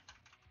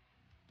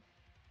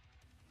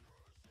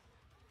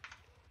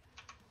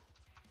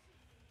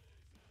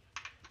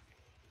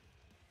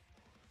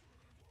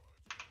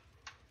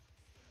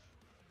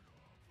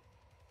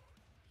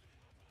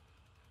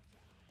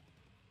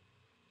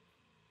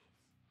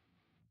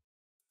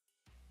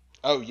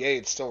 Oh, yay,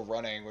 it's still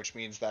running, which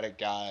means that it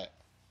got...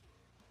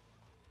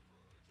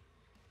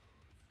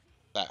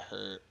 That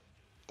hurt.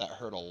 That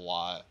hurt a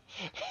lot.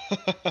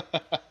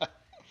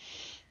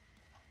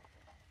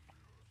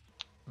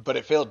 But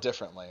it failed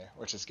differently,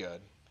 which is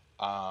good.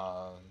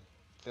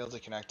 Failed to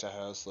connect to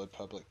host, load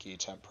public key,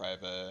 temp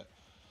private.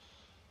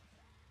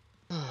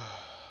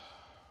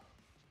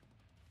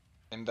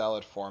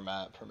 Invalid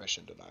format,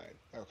 permission denied.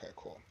 Okay,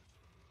 cool.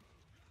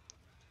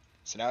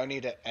 So now I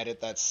need to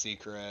edit that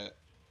secret.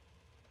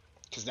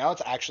 Because now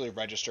it's actually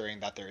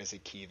registering that there is a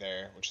key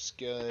there, which is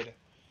good.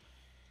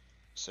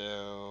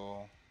 So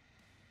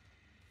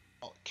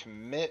I'll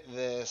commit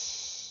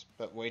this,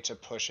 but wait to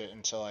push it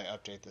until I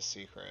update the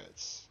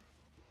secrets.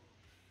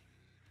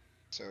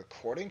 So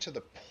according to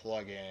the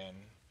plugin,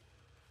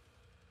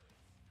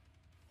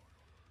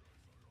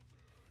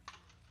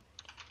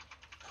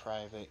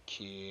 private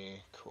key,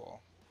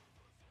 cool.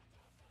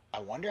 I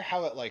wonder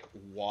how it like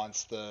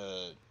wants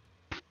the...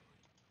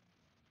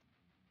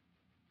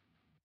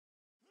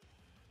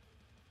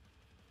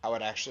 How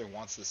it actually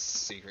wants the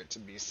secret to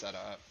be set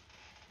up.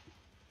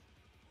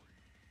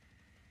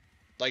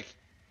 Like,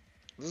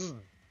 this is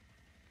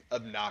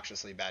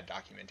obnoxiously bad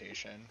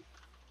documentation.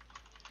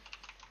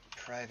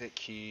 Private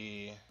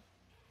key.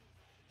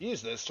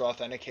 Use this to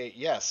authenticate,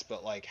 yes,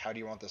 but like, how do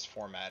you want this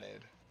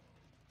formatted?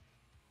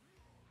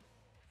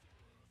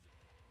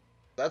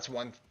 That's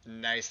one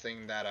nice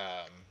thing that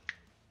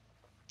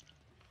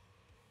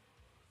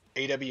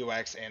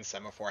AWX and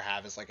Semaphore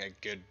have, is like a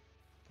good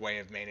way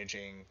of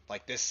managing,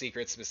 like this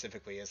secret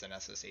specifically is an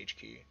SSH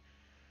key.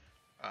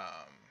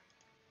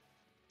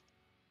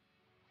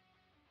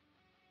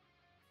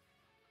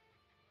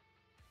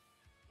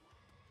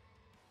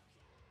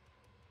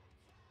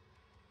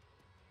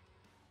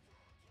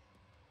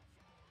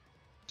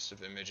 List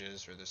of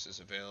images where this is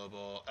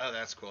available. Oh,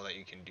 that's cool that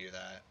you can do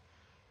that.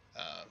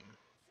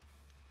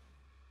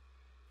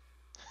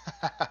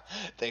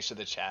 Thanks for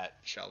the chat,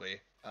 Shelby.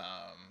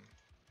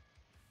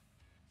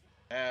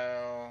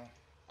 Now,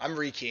 I'm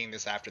rekeying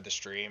this after the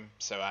stream,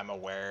 so I'm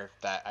aware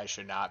that I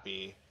should not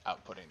be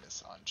outputting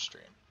this on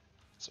stream.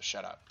 So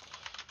shut up.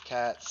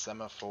 Cat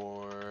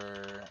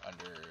semaphore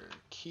under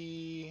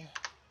key.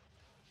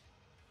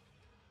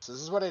 So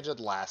this is what I did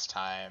last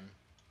time.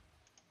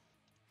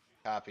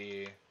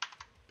 Copy,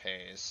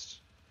 paste.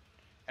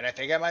 And I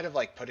think I might have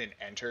like put in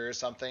enter or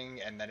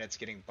something, and then it's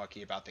getting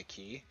bucky about the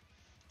key.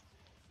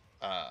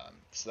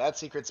 So that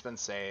secret's been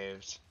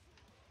saved.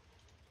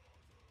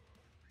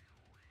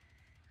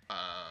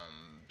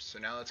 So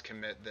now let's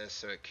commit this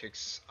so it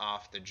kicks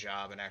off the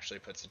job and actually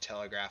puts a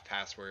telegraph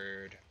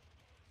password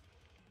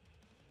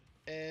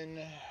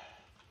in.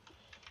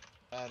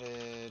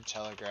 Added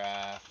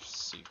telegraph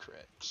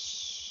secret.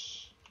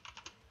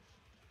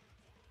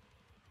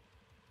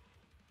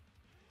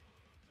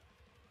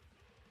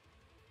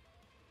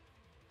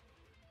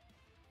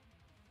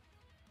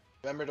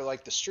 Remember to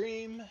like the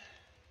stream.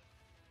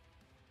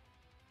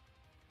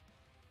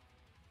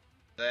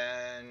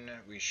 Then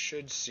we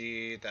should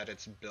see that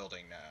it's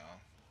building now.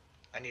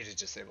 I need to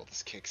disable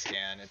this kick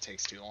scan. It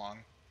takes too long.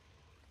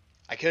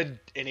 I could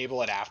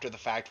enable it after the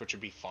fact, which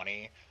would be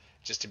funny.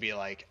 Just to be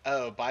like,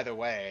 oh, by the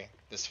way,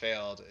 this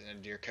failed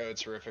and your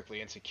code's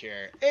horrifically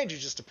insecure, and you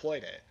just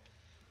deployed it.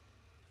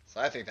 So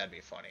I think that'd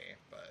be funny,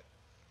 but...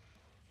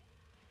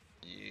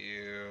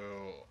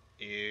 Ew.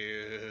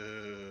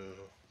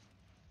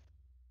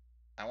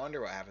 I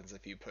wonder what happens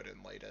if you put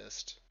in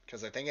latest.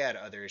 Because I think I had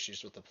other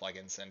issues with the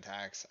plugin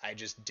syntax. I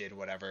just did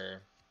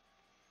whatever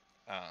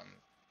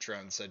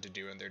Drone said to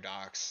do in their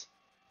docs.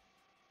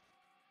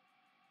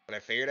 But I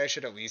figured I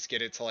should at least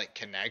get it to like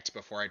connect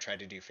before I tried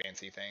to do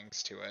fancy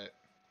things to it.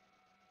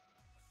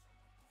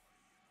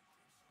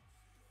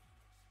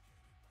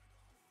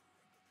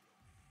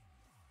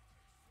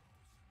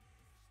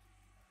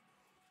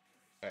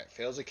 Alright,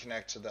 fails to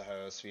connect to the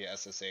host via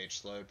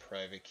SSH, load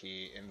private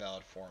key,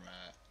 invalid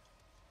format.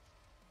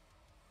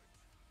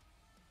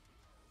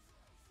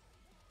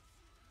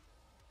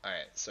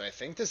 Alright, so I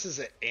think this is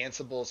an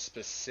Ansible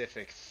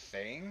specific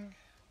thing.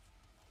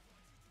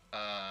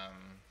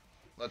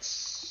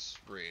 Let's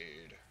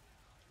read.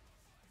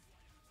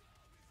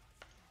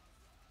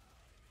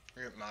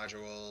 Root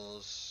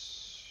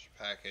modules,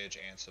 package,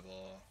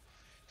 Ansible.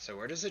 So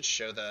where does it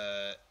show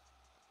the...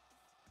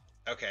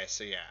 Okay,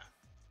 so yeah.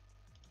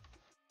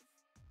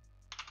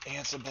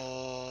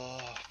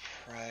 Ansible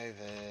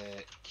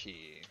private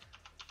key.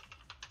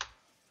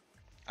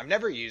 I've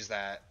never used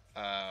that.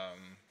 Yeah,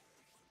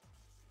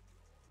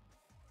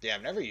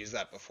 I've never used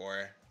that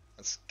before.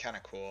 That's kind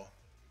of cool.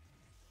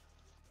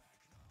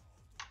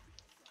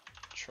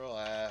 Control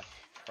F,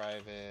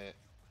 private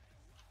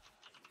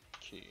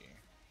key.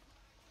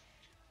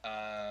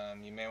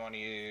 You may want to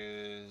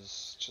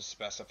use to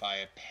specify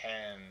a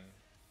pen.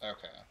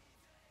 Okay.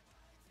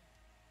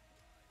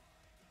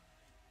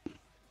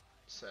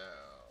 So,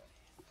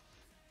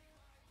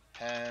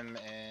 PEM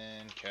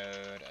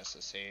encode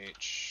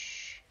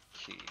SSH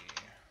key.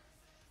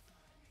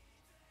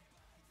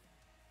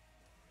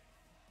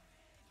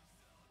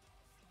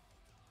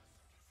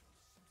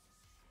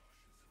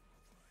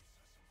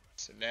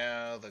 So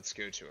now let's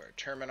go to our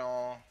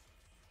terminal.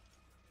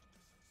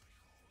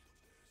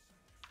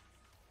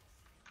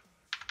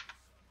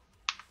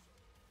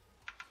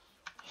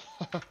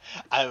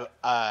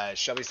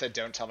 Shelby said,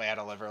 don't tell me how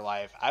to live her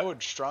life. I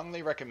would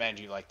strongly recommend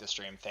you like the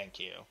stream. Thank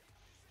you.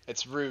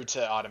 It's rude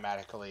to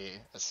automatically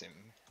assume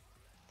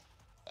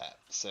that.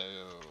 So,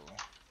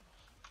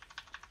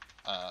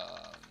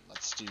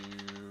 let's do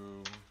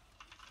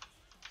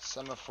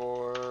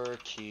Semaphore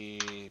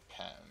key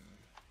PEM.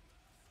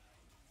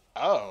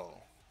 Oh.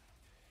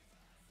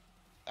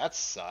 That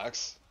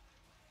sucks.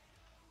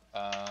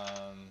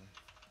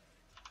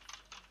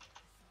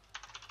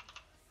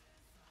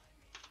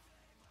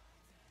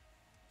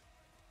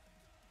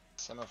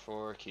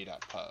 Semaphore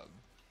key.pub.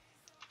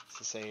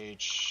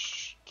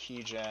 SSH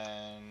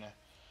keygen.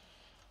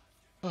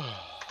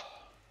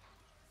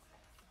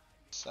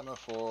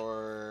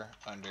 Semaphore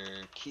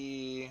under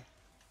key.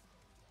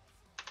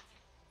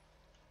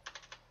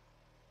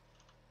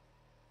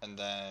 And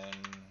then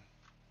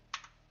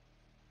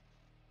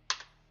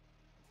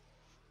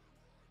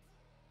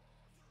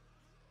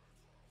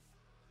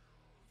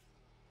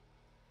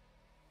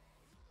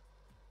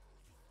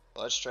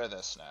let's try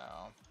this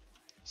now.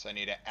 So I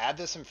need to add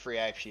this in free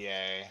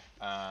IPA.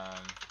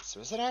 So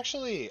is it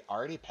actually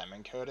already PEM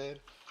encoded?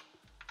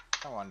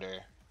 I wonder.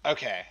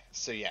 Okay,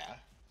 so yeah.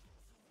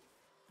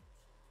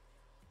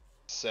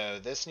 So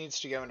this needs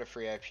to go into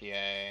free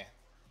IPA.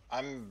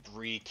 I'm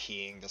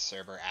rekeying the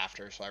server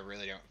after, so I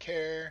really don't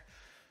care.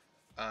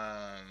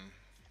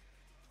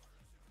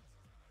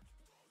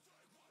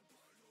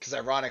 Because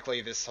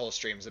ironically, this whole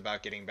stream is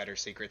about getting better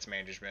secrets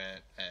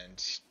management,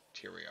 and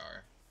here we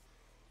are.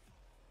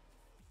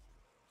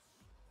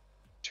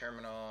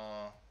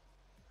 Terminal,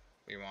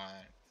 we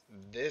want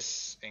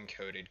this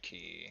encoded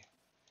key,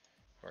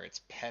 where it's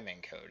PEM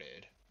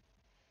encoded.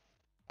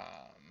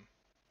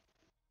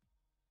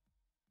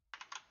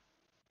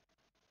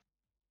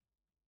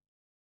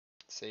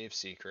 Save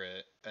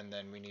secret, and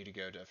then we need to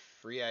go to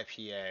free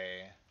IPA.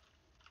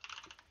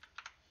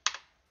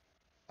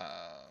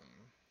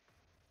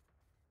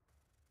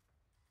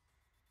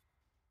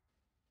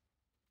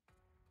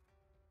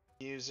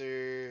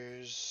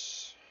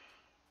 Users,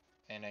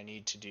 and I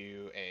need to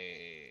do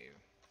a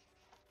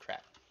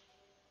crap.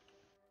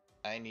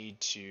 I need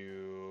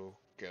to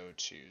go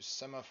to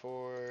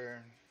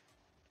Semaphore,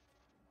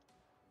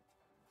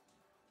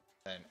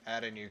 then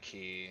add a new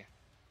key,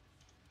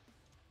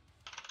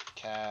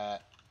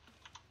 cat,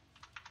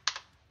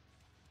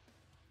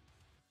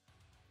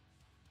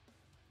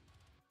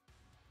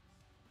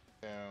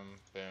 boom,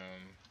 boom.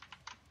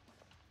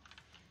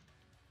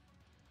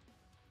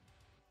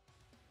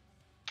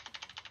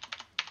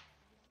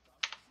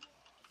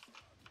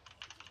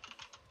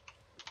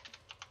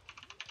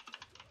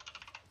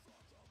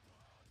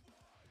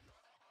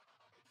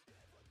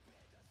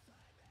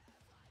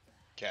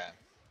 Okay,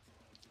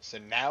 So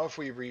now if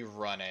we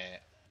rerun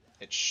it,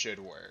 it should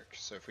work.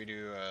 So if we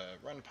do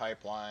a run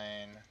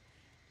pipeline,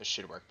 this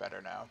should work better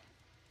now.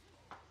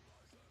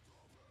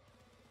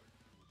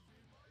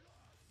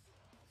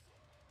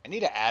 I need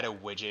to add a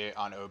widget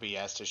on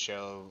OBS to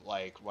show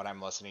like what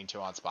I'm listening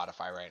to on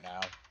Spotify right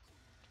now.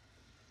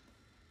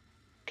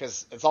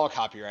 Because it's all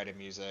copyrighted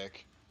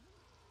music.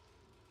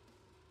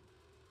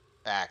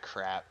 Ah,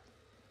 crap.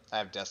 I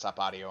have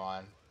desktop audio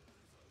on.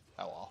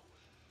 Oh well.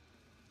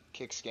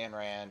 Kick scan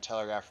ran,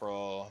 telegraph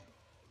roll.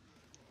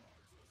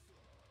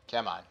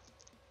 Come on.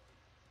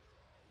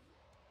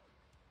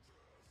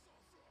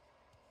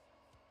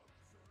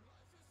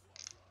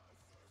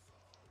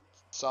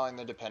 Installing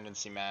the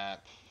dependency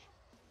map.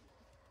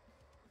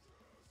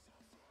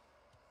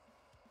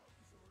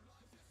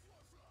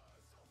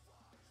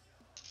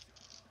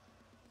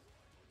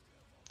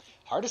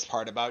 Hardest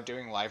part about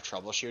doing live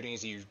troubleshooting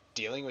is you're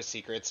dealing with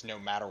secrets no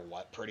matter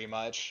what, pretty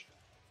much.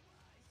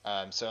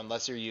 So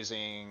unless you're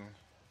using...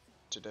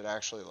 Did it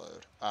actually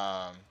load?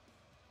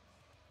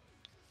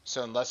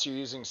 So unless you're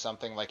using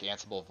something like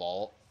Ansible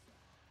Vault,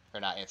 or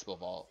not Ansible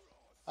Vault,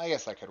 I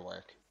guess that could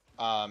work.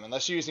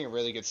 Unless you're using a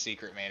really good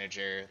secret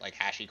manager like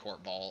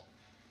HashiCorp Vault,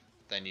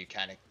 then you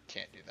kind of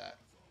can't do that.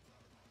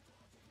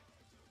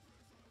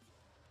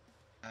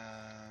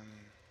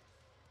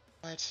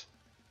 What?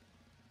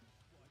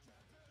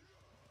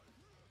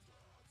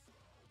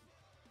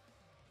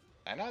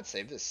 Did I not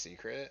save this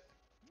secret?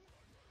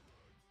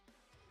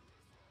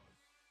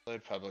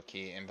 Load public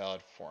key,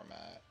 invalid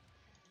format.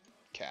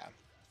 Okay.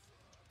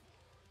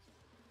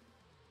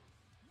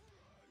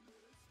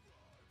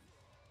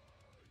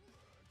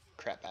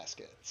 Crap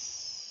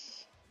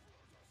baskets.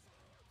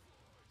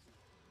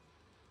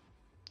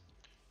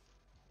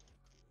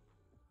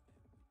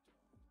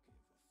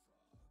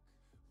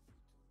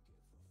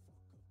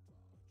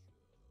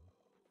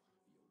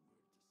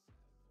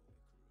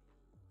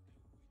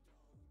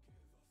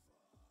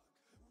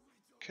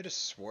 Could have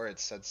swore it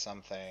said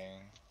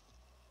something.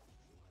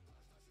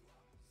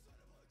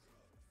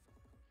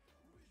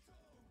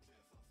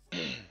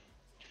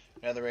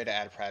 Another way to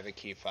add private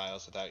key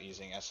files without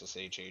using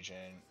SSH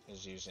agent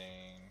is using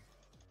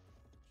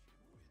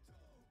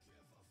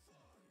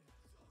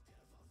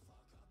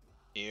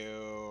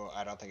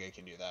I don't think I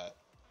can do that.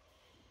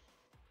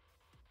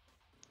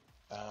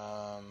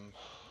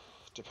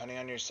 Depending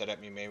on your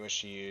setup, you may wish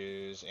to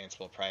use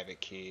Ansible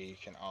private key. You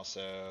can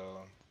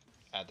also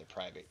add the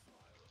private.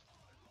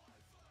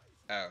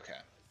 Oh, okay.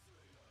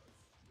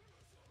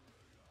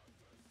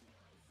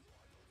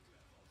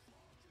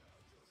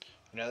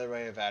 Another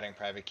way of adding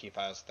private key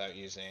files without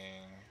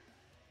using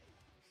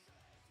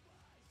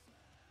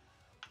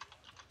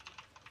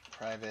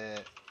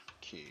private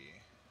key.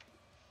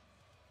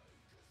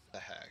 The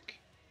heck?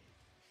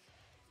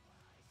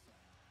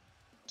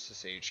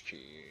 SSH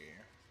key.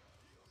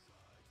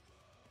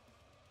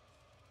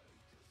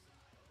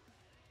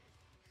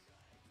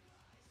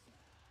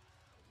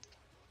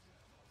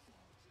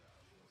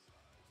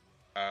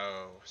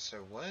 Oh, so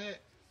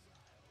what?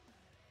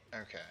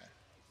 Okay.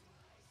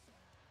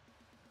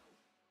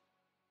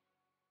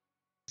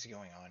 What's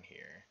going on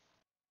here?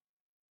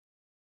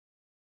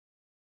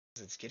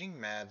 It's getting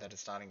mad that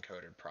it's not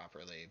encoded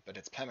properly, but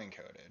it's PEM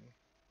encoded.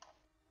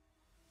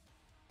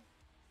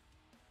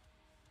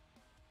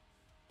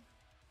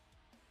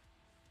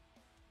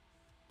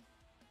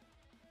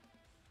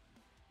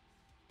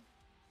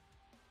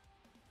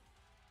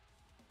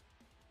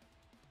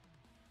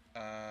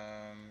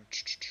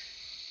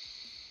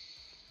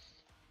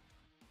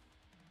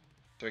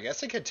 So I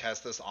guess I could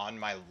test this on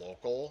my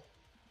local,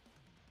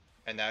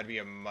 and that would be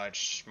a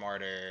much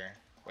smarter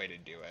way to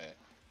do it.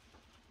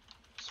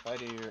 So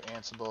if I do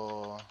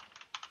Ansible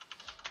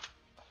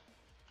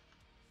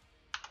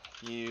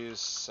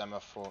use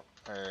semaphore,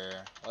 or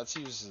let's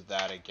use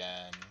that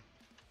again.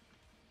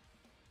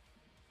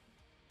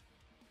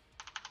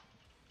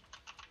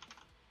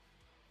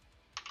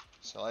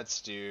 So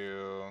let's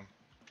do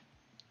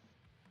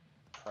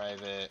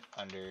private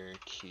under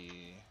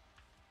key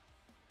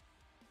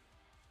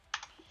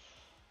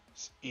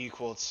is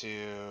equal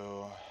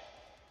to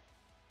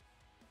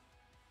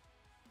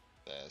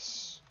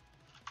this.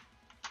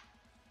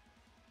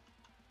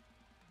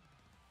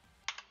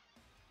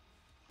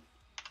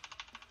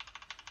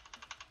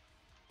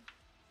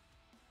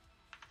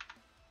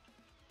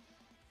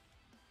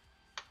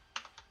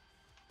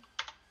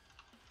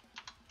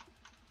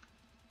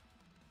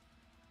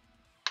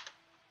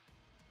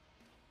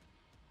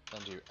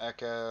 Then do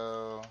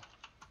echo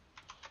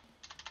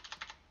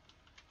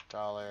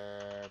dollar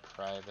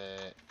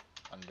private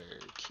under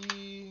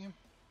key.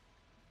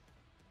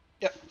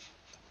 Yep.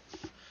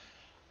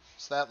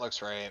 So that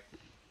looks right.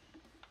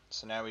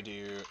 So now we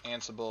do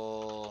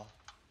Ansible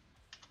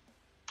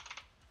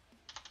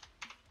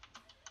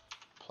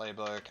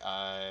playbook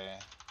I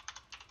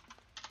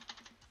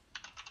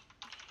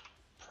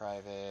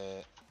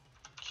private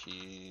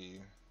key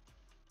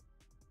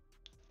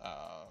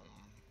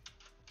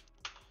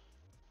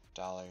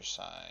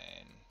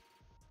 $sign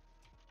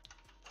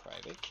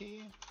private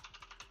key.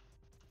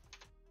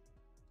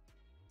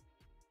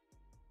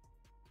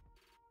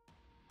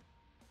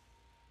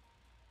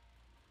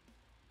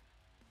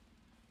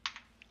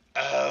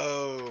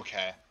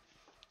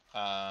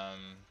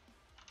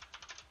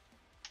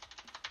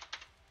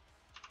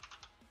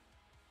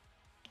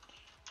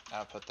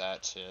 put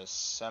that to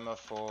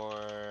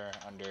semaphore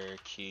under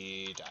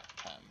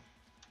key.chem.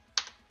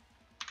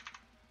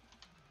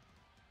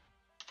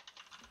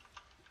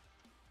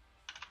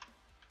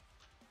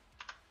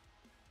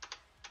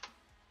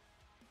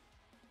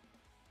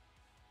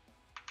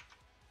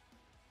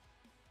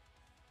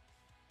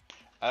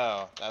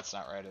 Oh, that's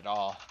not right at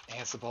all.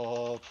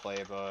 Ansible,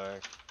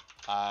 playbook,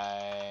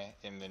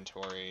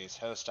 inventories,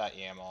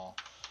 host.yaml,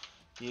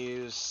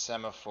 use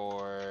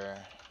semaphore,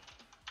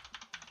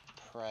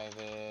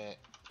 private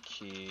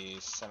key,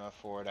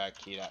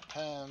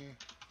 semaphore.key.pem,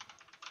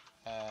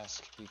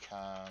 ask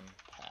become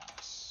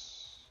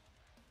pass.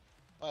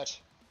 What?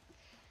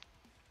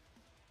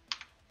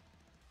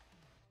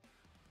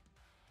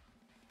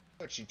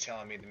 What you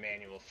telling me the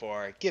manual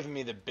for? Giving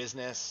me the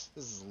business?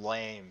 This is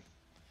lame.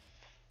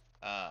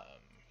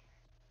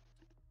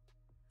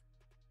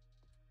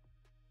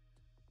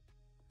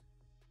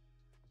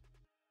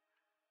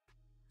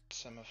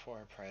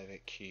 Semaphore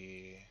private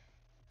key,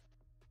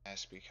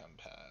 ask become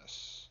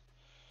pass.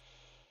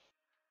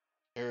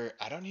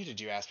 I don't need to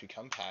do ask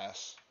become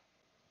pass.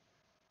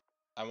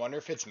 I wonder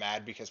if it's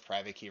mad because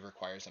private key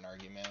requires an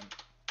argument.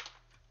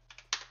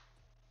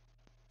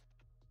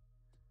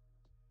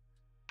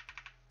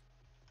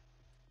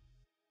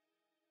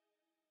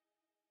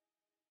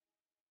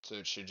 So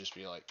it should just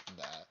be like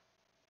that.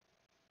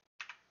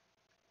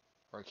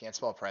 Or I can't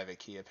spell private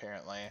key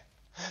apparently.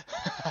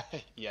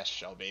 Yes,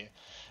 Shelby.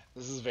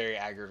 This is very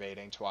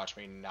aggravating to watch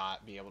me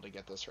not be able to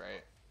get this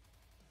right.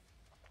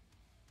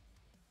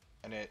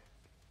 And it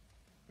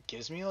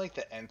gives me like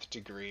the nth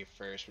degree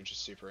first, which is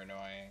super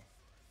annoying.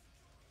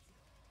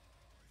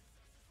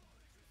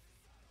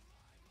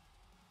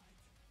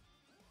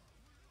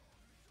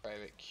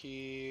 Private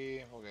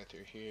key, we'll go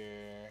through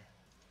here.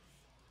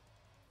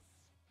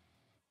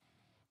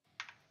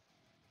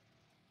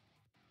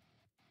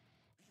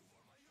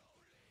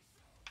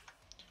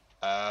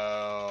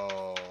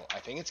 Oh, I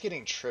think it's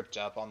getting tripped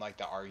up on like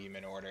the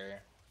argument order.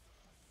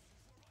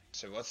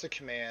 So what's the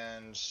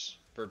command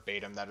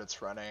verbatim that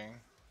it's running?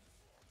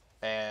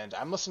 And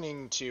I'm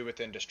listening to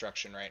Within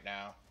Destruction right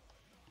now.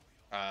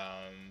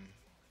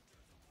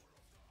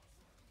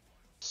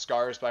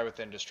 Scars by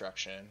Within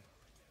Destruction.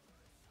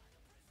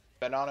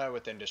 Been on a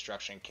Within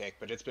Destruction kick,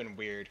 but it's been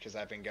weird because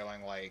I've been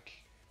going like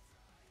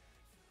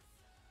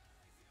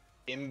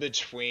in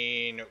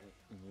between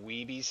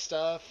weeby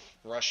stuff,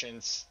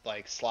 Russian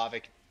like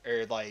Slavic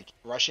or like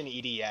Russian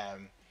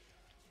EDM,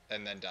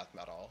 and then death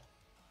metal.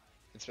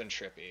 It's been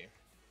trippy.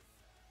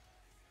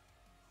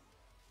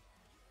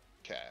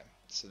 Okay,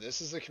 so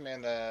this is the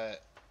command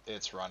that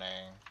it's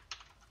running,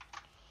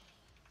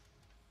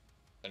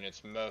 and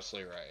it's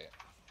mostly right.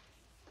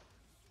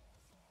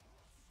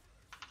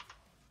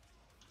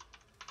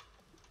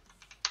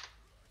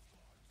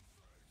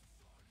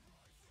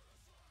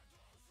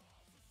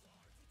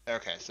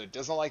 Okay, so it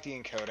doesn't like the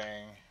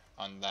encoding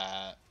on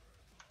that.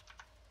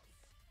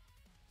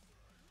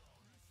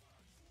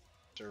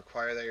 To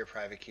require that your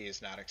private key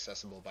is not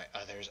accessible by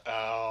others.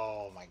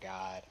 Oh my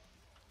god.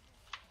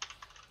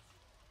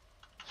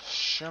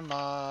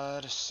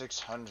 Shemod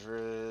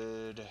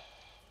 600.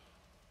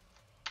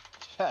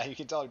 Yeah, you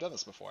can tell I've done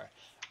this before.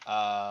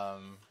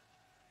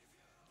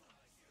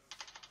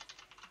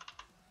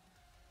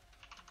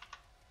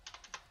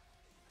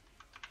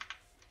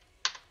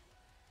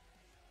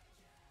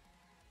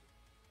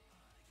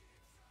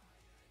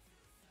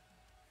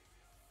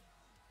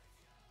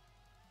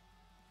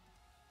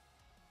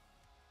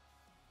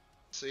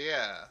 So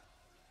yeah,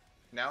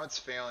 now it's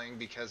failing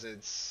because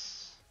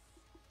it's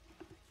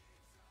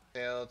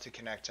failed to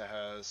connect to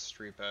host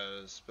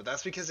repos, but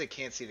that's because it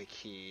can't see the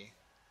key.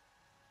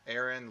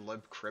 Aaron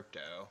lib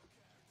crypto.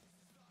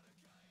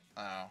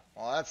 Oh,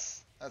 well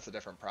that's a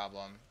different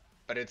problem.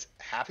 But it's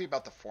happy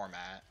about the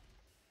format.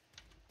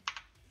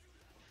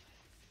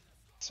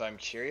 So I'm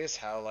curious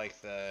how like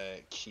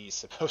the key's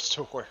supposed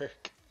to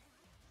work.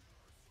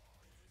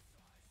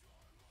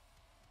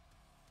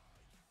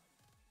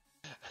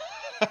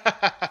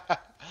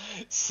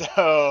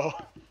 So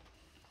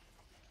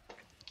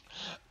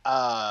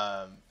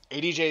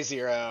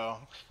ADJ0,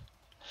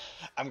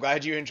 I'm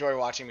glad you enjoy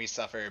watching me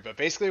suffer, but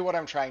basically what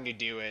I'm trying to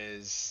do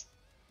is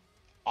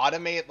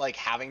automate like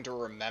having to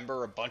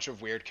remember a bunch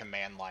of weird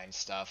command line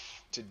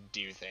stuff to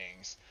do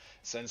things.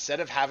 So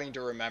instead of having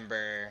to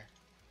remember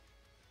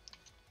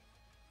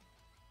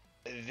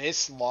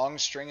this long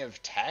string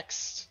of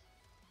text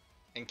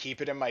and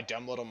keep it in my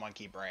dumb little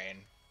monkey brain,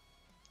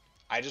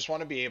 I just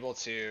want to be able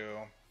to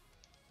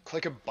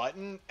click a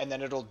button and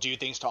then it'll do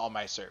things to all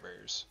my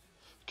servers.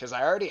 Because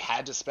I already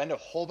had to spend a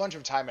whole bunch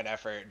of time and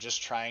effort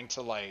just trying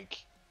to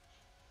like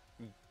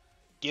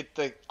get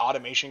the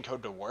automation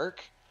code to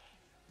work.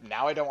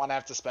 Now I don't want to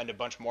have to spend a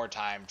bunch more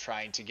time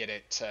trying to get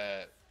it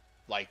to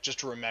like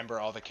just remember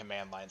all the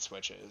command line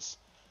switches.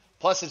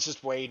 Plus it's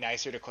just way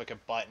nicer to click a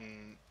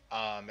button.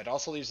 It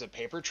also leaves a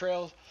paper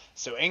trail.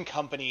 So in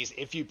companies,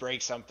 if you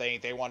break something,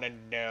 they want to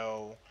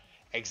know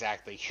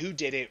exactly who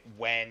did it,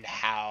 when,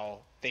 how.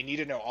 They need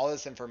to know all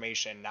this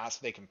information, not so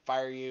they can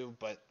fire you,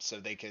 but so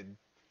they could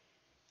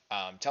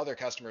tell their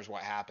customers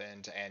what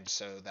happened, and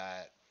so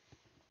that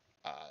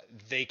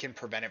they can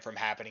prevent it from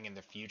happening in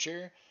the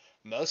future.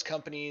 Most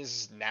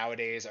companies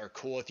nowadays are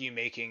cool with you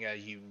making a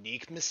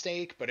unique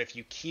mistake, but if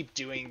you keep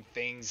doing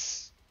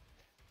things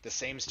the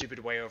same stupid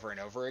way over and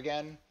over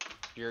again,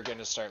 you're going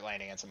to start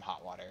landing in some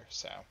hot water.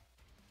 So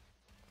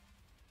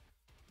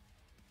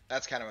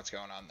that's kind of what's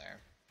going on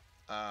there.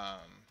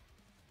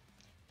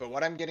 But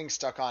what I'm getting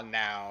stuck on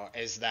now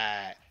is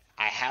that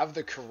I have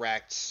the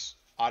correct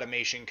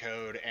automation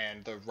code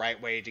and the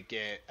right way to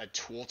get a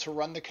tool to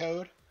run the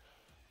code.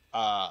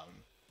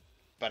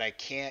 But I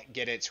can't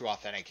get it to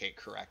authenticate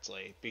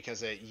correctly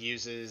because it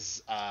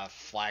uses a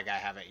flag I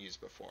haven't used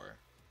before.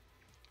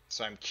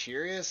 So I'm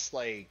curious,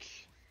 like,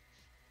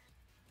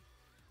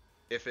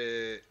 if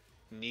it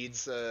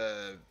needs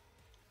a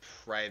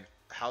private,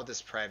 how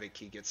this private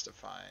key gets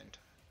defined.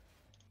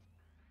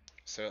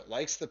 So it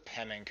likes the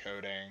pen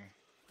encoding,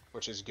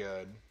 which is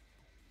good.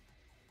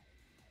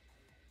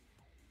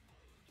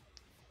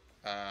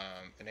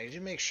 And I need to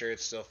make sure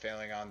it's still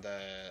failing on the,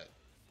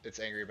 it's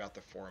angry about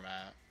the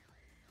format.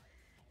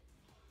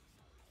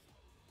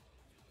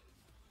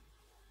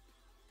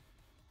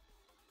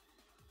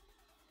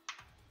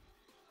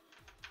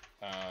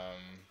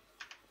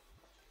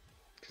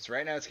 Because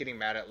right now it's getting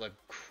mad at like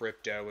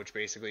crypto, which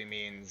basically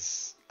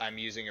means I'm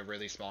using a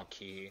really small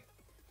key.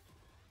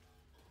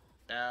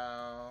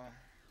 Now,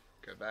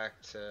 go back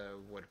to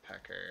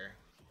Woodpecker.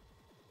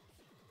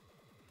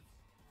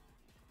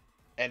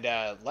 And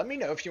let me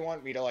know if you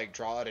want me to like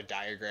draw out a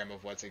diagram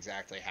of what's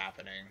exactly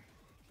happening.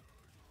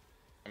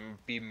 I'm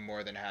be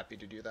more than happy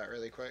to do that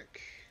really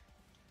quick.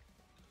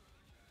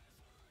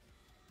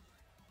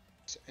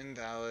 So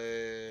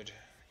invalid,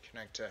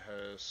 connect to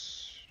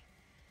host.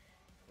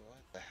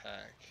 What the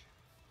heck?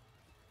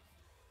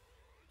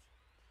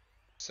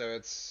 So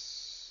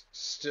it's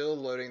still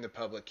loading the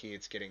public key,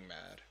 it's getting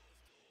mad.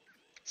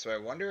 So I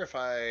wonder if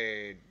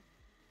I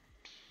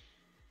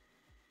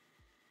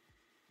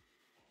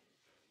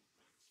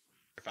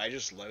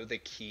just load the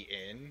key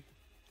in,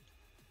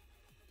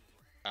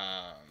 if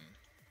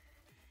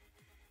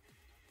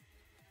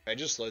I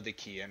just load the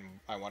key in,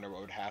 I wonder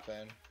what would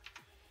happen.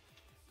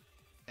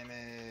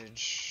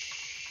 Image.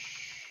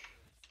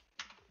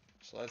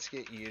 So let's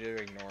get you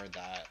to ignore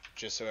that,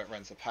 just so it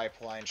runs the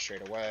pipeline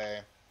straight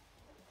away.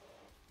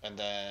 And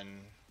then,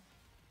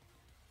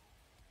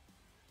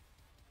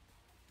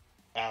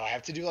 oh, I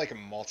have to do like a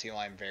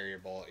multi-line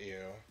variable,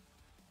 ew.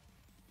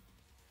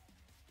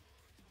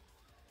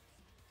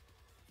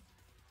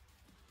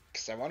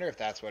 Because I wonder if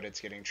that's what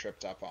it's getting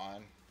tripped up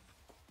on.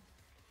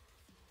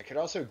 I could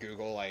also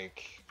Google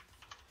like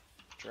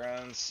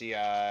drone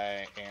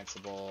CI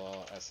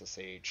Ansible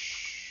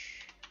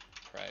SSH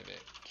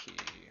private key.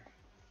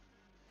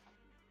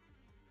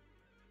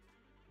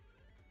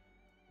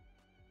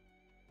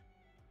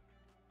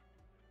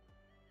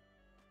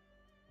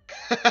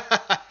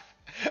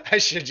 I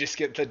should just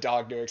get the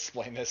dog to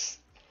explain this.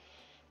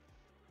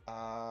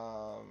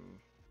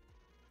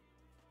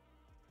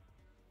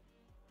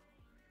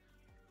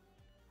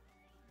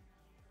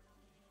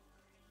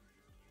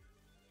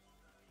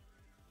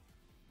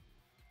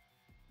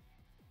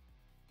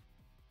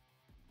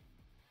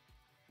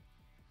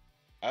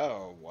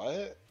 Oh,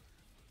 what?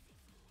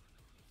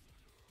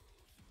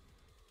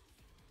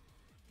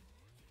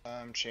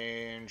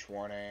 Change,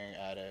 warning,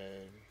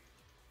 added.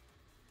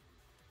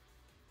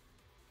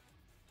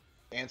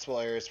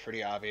 Ansible error is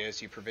pretty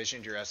obvious. You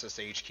provisioned your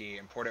SSH key,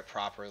 import it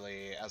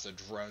properly as a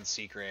drone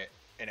secret,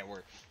 and it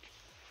worked.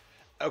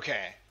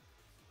 Okay.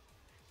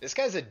 This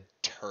guy's a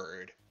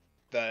turd.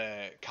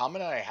 The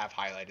comment I have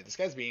highlighted, this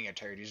guy's being a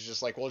turd. He's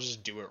just like, well,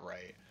 just do it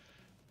right.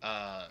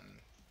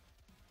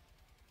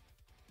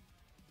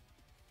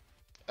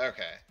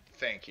 Okay,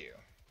 thank you.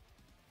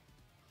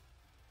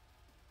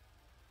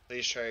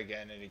 Please try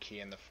again, any key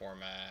in the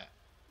format.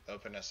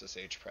 Open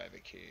SSH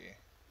private key.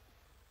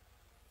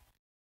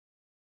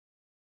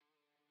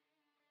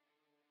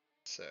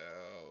 So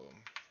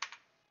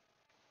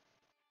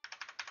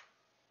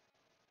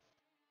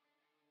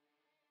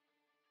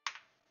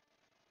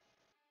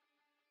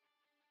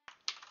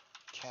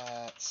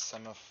cat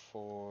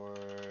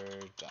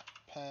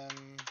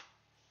semaphore.pem.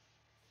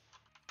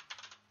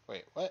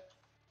 Wait, what?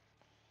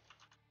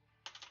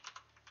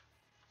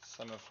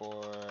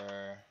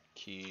 Semaphore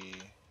key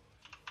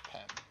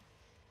pem.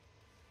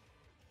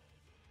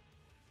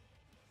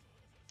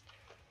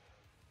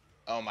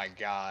 Oh my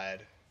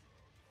god.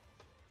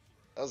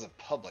 That was a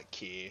public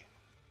key.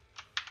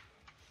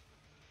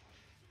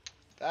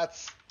 That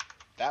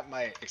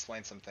might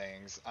explain some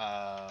things.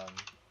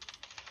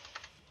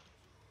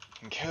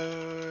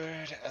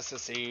 Encode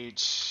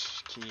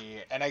SSH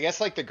key, and I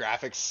guess like the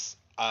graphics,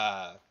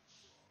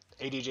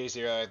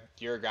 ADJ0,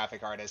 you're a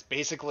graphic artist.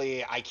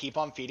 Basically, I keep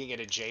on feeding it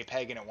a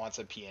JPEG and it wants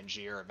a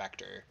PNG or a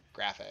vector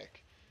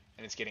graphic,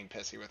 and it's getting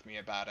pissy with me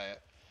about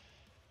it.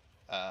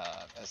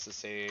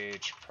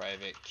 SSH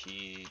private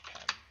key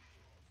pen.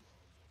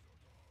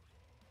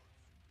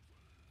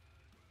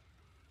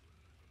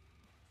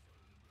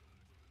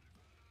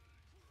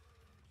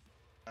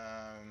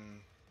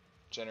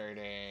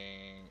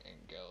 generating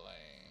and going.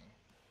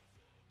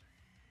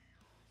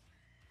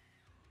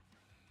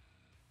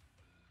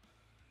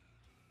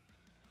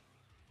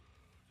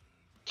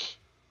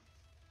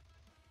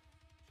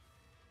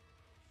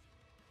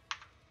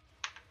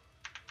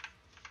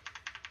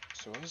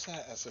 So what was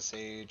that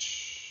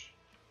SSH?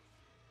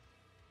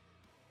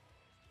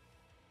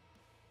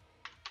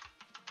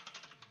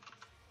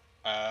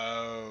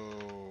 Oh.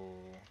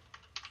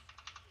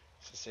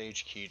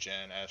 SSH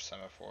keygen F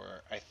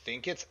semaphore. I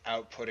think it's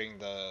outputting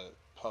the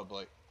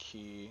public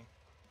key.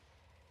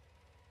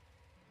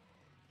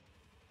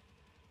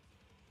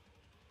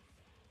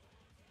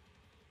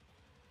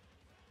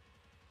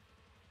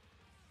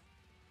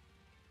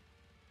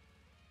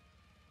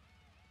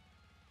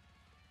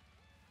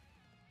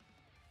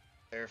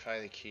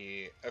 Verify the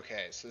key.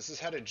 Okay, so this is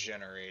how to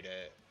generate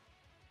it.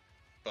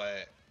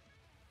 But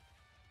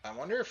I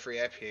wonder if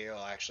FreeIPA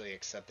will actually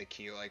accept the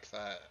key like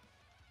that.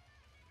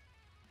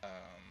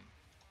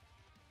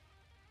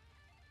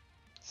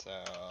 So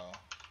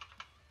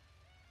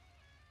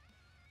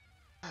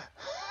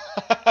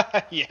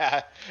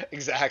yeah,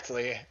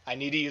 exactly. I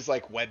need to use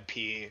like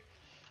WebP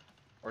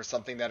or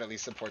something that at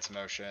least supports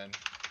motion.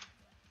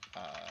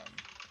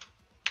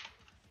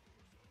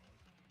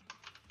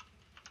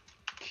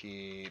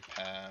 Key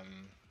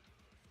pem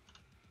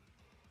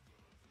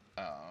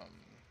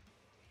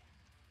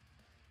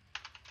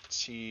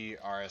T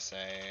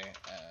RSA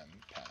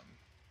pem.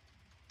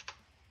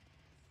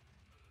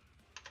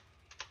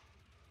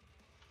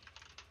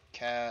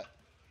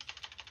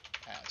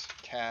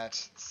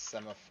 Cat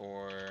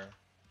semaphore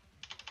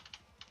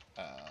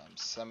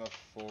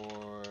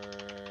semaphore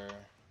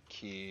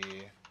key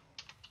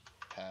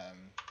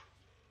pem.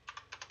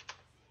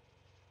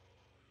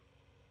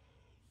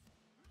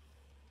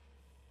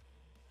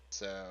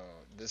 So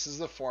this is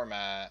the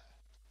format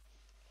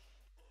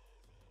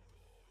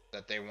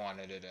that they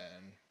wanted it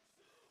in.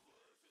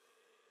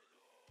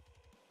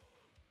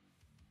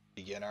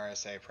 Begin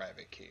RSA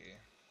private key.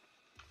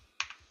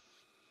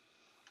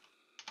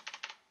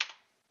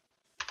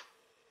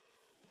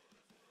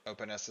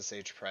 Open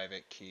SSH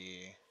private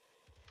key.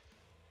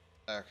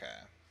 Okay.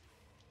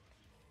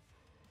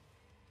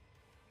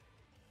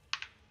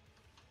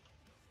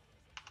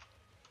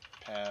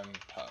 Pem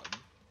pub.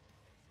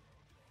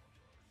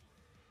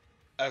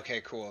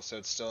 Okay, cool. So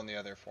it's still in the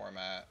other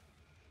format.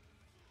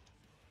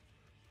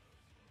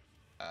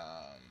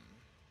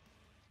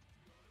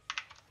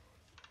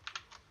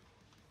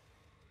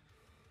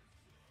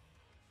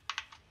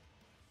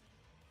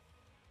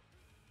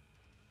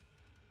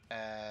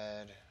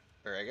 Add,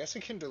 or I guess I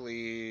can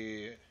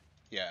delete,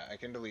 yeah, I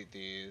can delete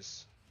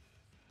these.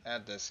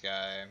 Add this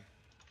guy.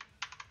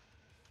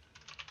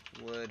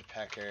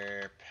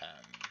 Woodpecker pem.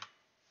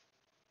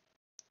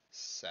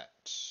 Set.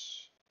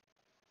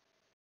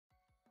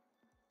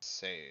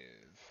 Save.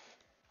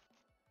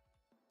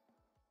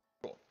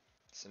 Cool.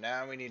 So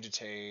now we need to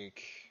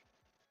take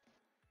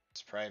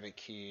this private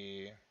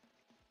key.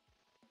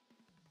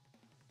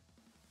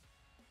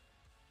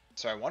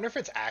 So I wonder if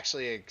it's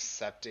actually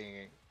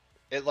accepting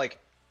it, like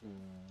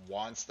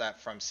wants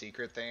that from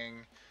secret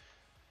thing.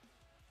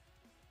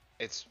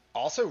 It's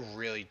also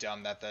really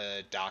dumb that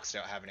the docs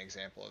don't have an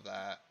example of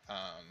that.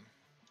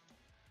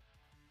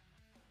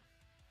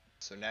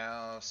 So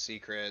now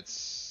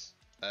secrets,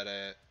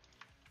 edit,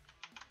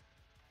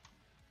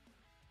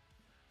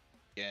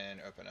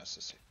 again, open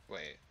SSH.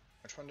 Wait,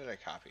 which one did I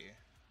copy?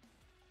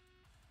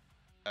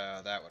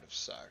 Oh, that would have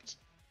sucked.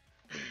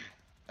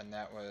 And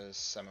that was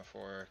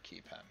semaphore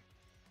key pem.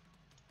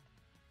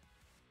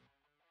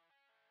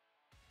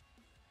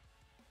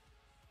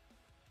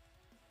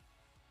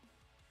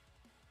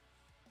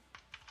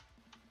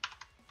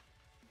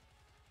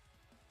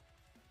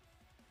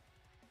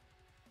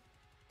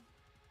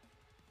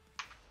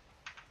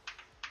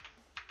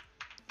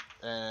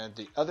 And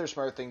the other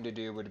smart thing to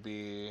do would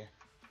be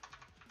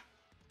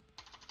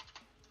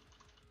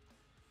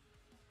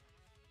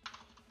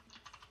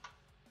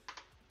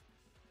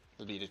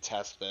to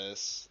test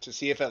this to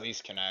see if at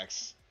least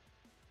connects.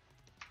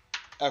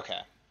 Okay.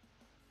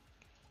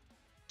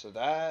 So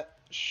that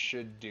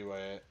should do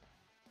it.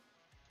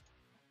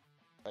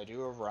 If I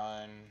do a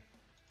run.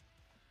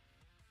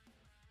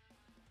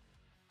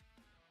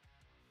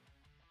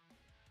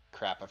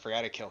 Crap, I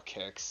forgot to kill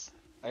kicks.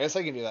 I guess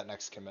I can do that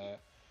next commit.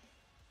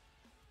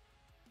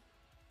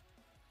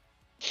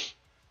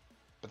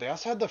 But they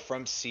also had the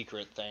from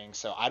secret thing,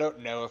 so I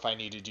don't know if I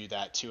need to do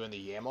that too in the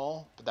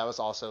YAML, but that was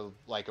also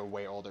like a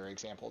way older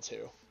example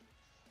too.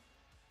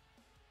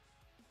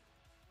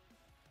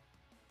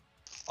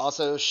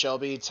 Also,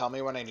 Shelby, tell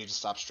me when I need to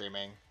stop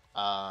streaming.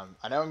 I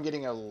know I'm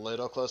getting a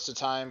little close to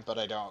time, but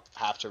I don't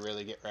have to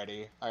really get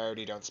ready. I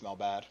already don't smell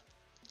bad,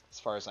 as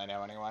far as I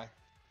know anyway.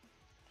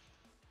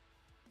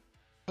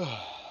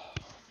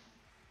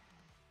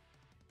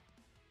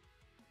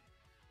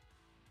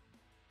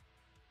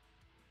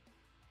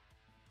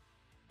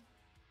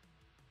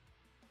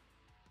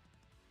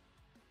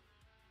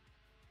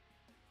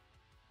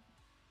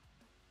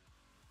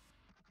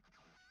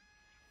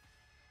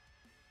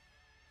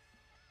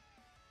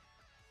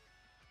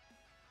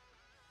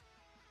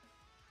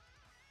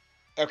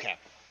 Okay.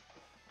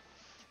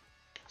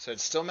 So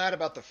it's still mad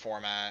about the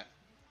format.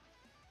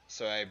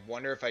 So I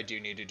wonder if I do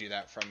need to do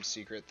that from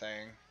secret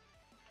thing.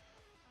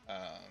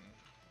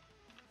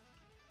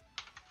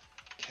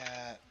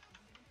 Cat.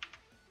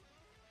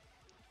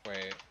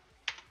 Wait.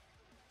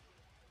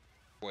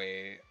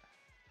 Wait.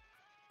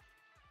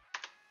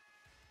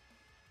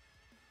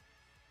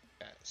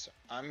 Okay, so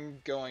I'm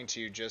going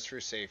to, just for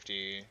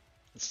safety,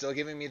 it's still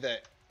giving me the,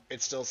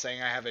 it's still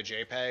saying I have a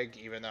JPEG,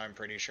 even though I'm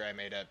pretty sure I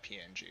made a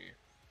PNG.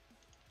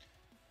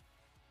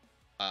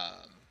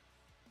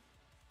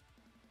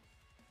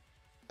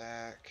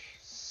 Back,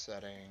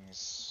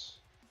 settings.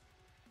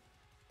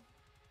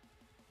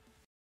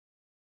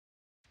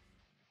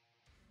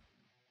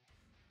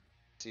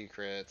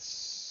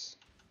 Secrets.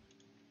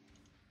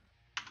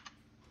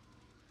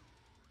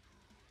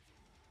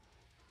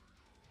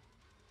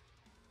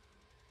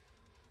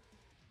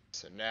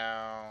 So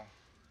now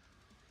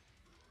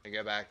I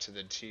go back to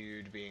the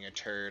dude being a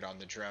turd on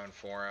the drone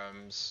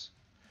forums.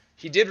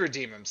 He did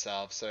redeem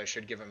himself, so I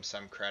should give him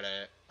some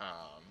credit.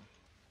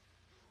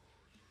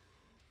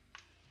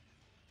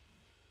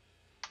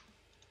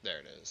 There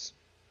it is.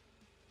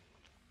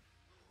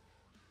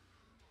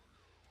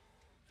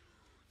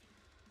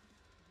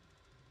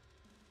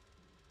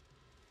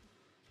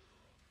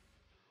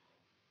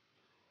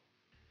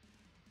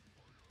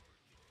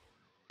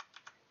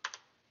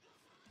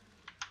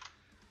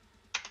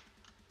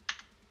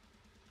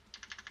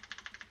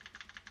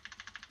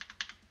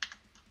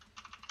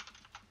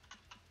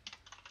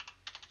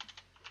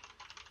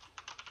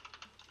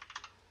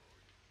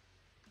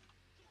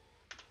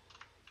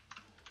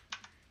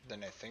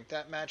 Then I think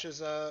that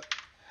matches up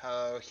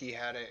how he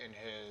had it in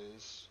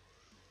his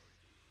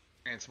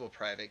Ansible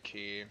private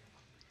key.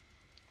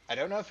 I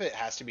don't know if it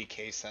has to be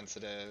case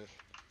sensitive.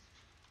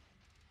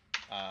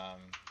 Um,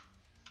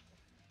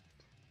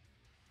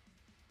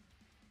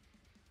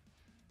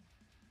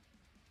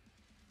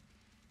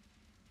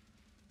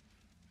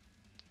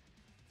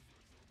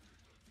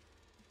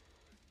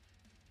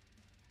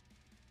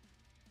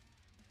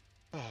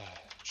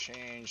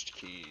 changed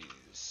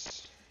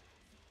keys.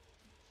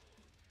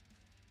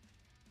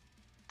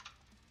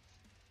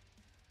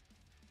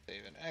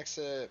 Save and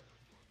exit.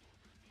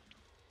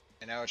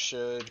 And now it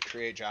should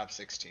create job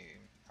 16.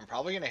 I'm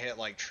probably going to hit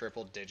like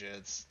triple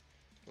digits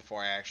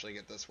before I actually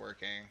get this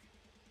working.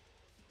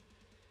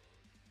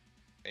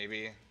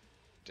 Maybe.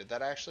 Did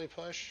that actually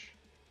push?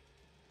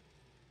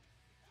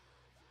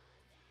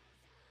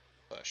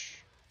 Push.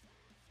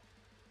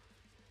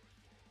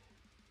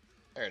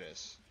 There it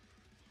is.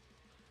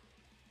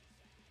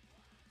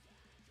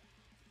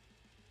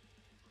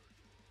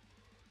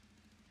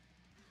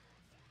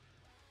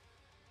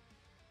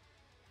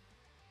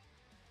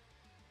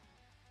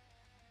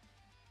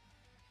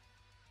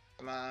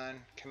 Come on,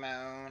 come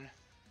on.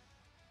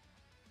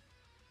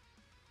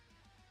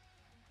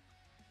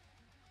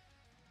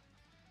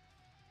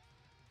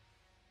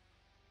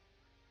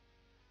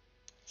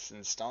 It's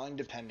installing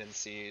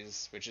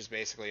dependencies, which is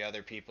basically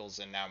other people's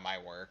and now my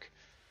work.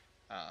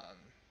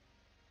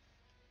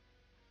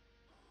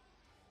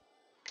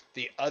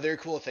 The other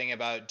cool thing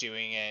about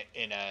doing it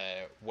in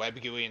a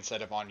web GUI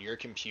instead of on your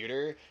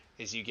computer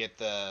is you get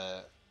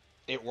the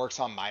it works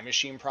on my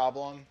machine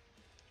problem.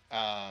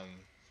 Um,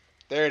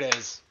 there it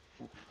is.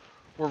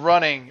 We're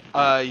running.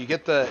 You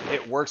get the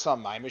it works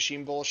on my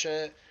machine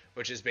bullshit,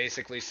 which is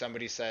basically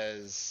somebody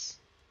says,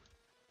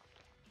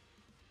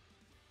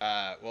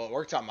 well, it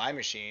worked on my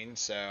machine,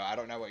 so I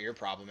don't know what your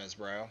problem is,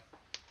 bro.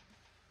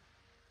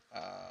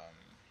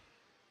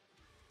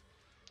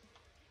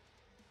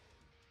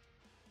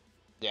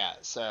 Yeah,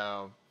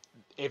 so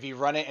if you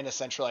run it in a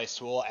centralized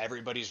tool,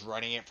 everybody's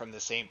running it from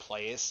the same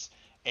place,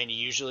 and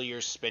usually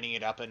you're spinning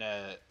it up in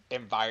a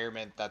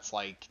environment that's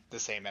like the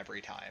same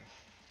every time.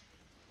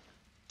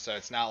 So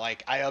it's not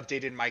like I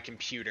updated my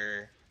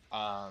computer,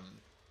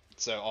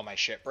 so all my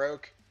shit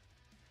broke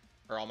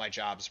or all my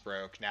jobs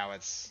broke. Now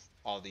it's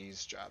all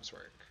these jobs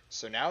work.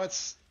 So now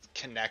it's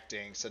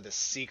connecting, so the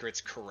secret's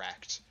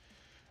correct.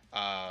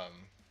 Now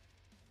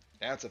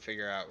to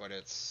figure out what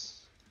it's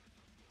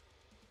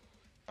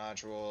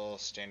module,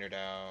 standard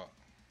out,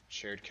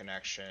 shared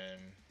connection.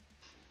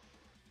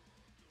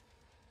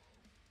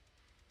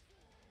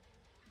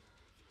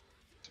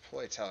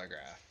 Deploy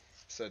telegraph.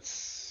 So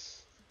it's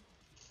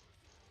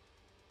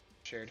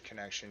shared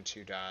connection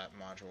 2 dot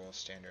module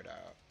standard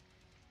out.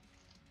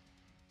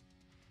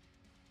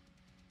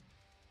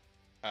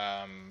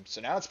 So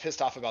now it's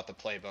pissed off about the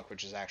playbook,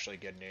 which is actually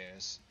good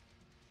news.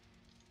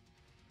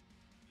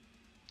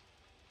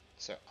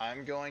 So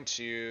I'm going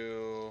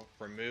to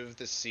remove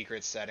the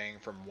secret setting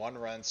from one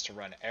runs to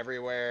run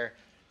everywhere,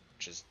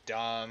 which is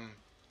dumb,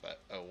 but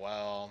oh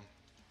well.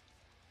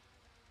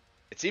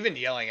 It's even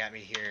yelling at me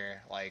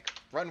here, like,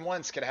 run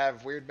once could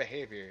have weird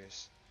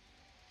behaviors.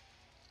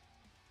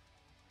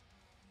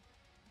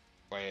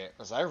 Wait,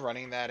 was I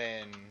running that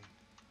in?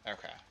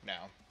 Okay, no.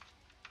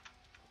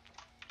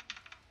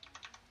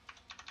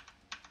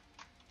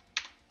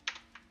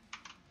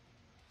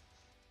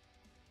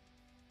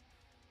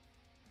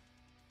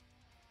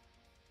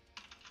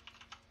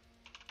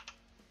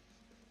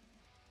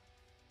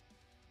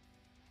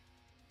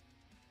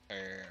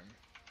 or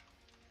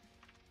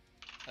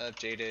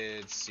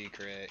updated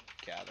secret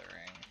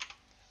gathering.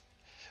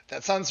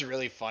 That sounds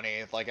really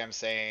funny. Like I'm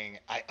saying,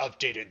 I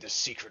updated the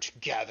secret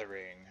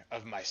gathering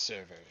of my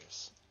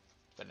servers.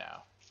 But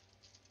no.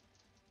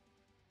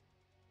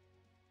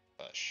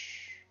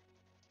 Push.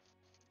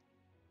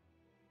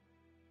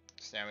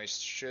 So now we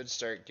should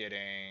start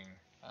getting...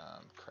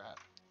 crap.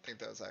 I think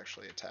that was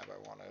actually a tab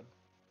I wanted.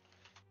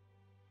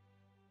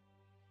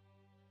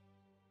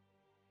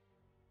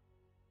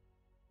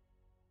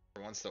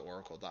 Once the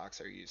Oracle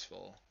docs are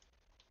useful.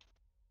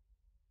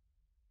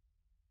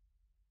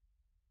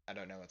 I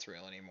don't know what's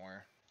real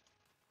anymore.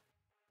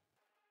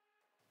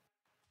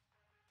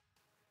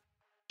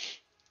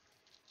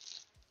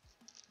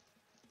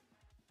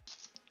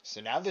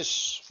 So now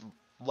this,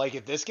 like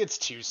if this gets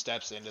 2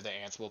 steps into the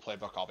Ansible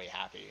playbook, I'll be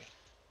happy.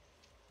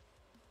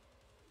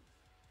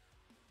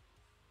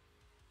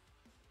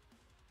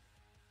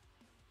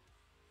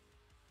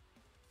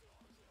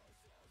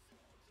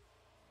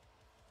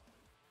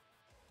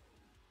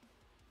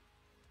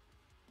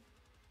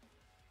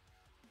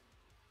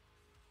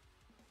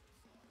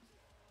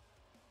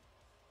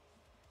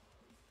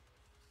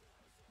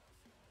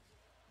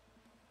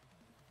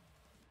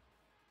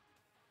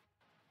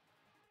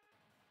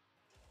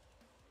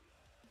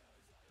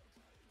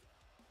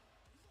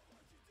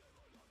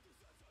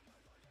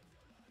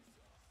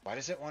 Why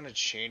does it want to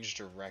change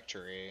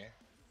directory?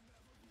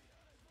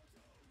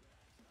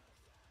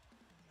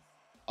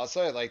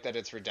 Also, I like that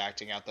it's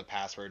redacting out the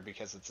password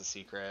because it's a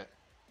secret.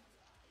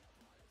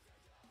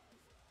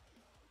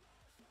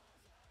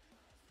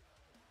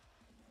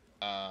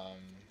 The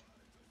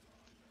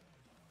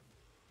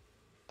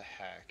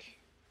heck?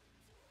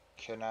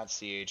 Cannot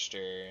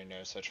chdir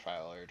no such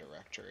file or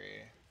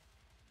directory.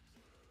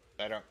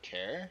 I don't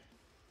care.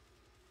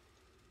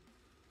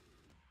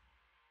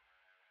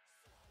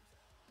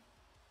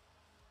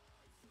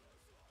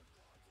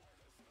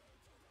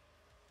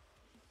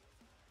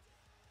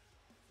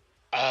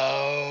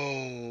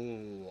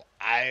 Oh,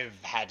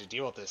 I've had to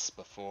deal with this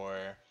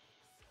before.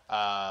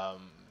 I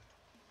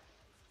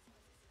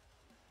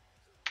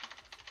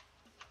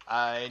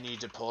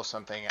need to pull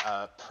something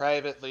up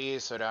privately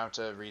so I don't have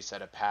to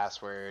reset a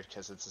password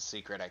because it's a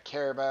secret I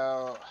care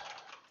about.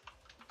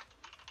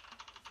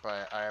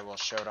 But I will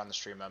show it on the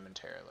stream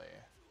momentarily.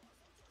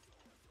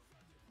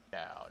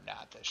 No,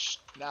 not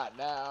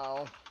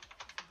now.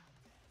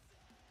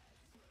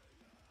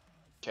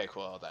 Okay,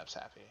 cool. That's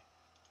happy.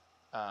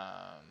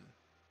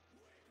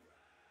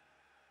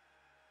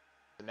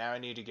 So now I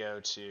need to go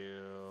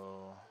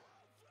to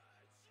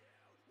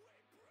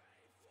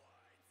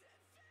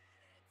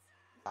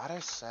thought I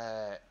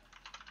set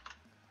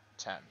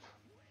temp.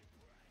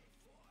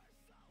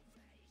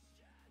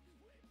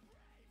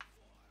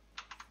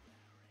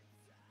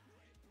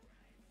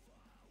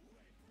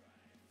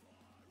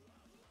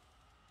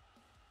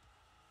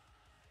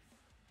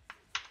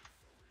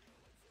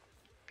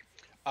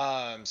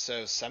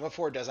 So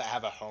Semaphore doesn't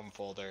have a home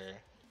folder,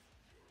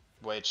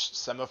 which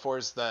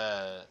Semaphore's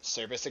the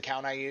service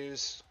account I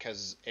use,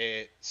 because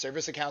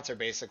service accounts are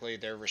basically,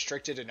 they're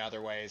restricted in other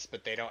ways,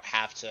 but they don't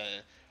have to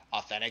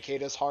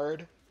authenticate as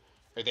hard,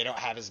 or they don't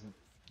have as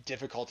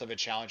difficult of a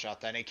challenge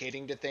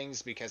authenticating to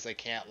things because they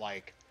can't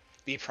like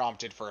be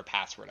prompted for a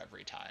password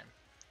every time.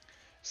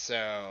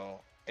 So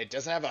it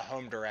doesn't have a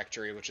home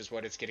directory, which is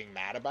what it's getting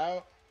mad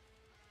about.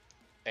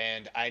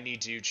 And I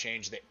need to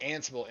change the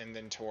Ansible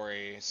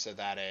inventory so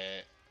that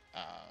it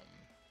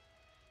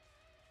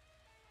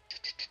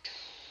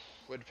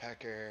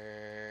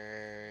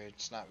Woodpecker,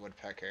 it's not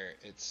Woodpecker,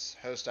 it's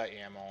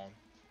host.yaml.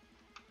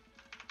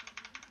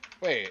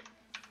 Wait.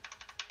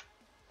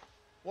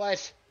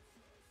 What?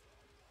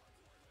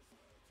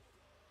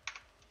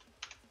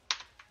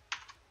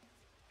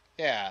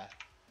 Yeah.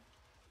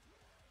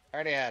 I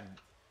already had...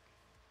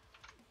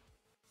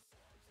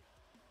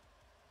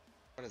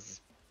 What is this?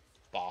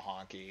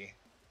 Bahonky.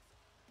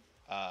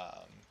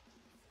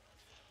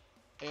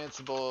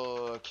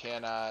 Ansible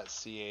cannot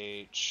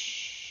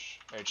ch...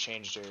 or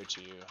change dir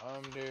to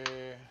home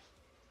dir.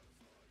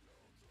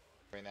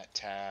 Bring that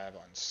tab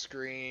on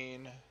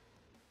screen.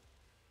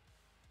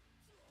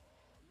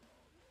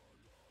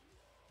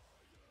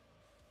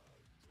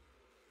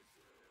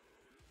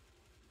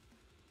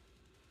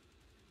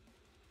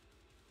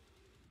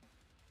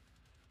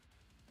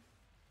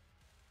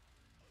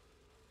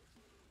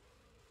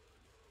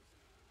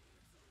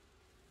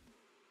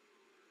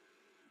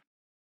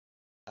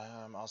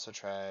 Also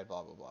try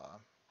blah blah blah.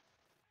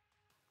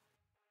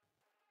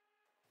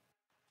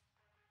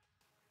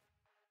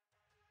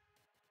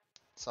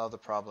 Solve the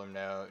problem.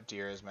 No,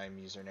 dir is my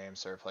username,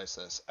 so replace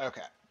this.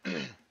 Okay.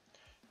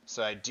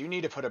 So I do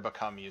need to put a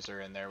become user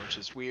in there, which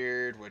is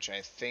weird, which I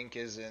think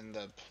is in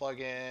the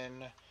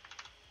plugin.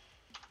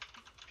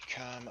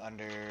 Become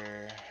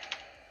under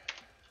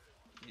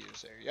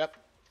user. Yep,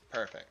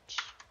 perfect.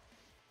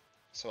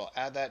 So I'll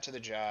add that to the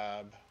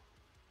job.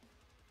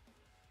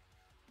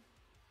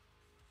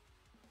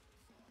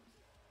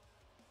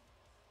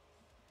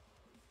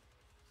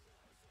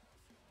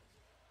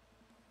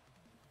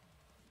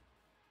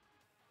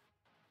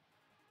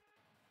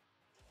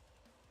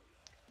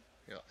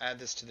 We'll add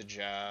this to the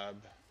job.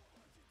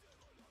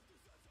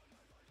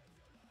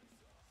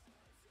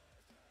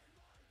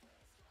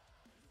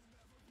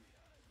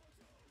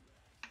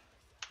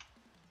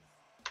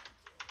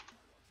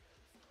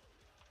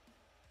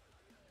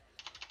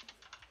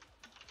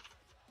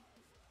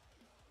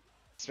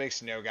 This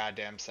makes no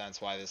goddamn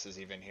sense why this is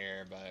even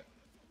here, but...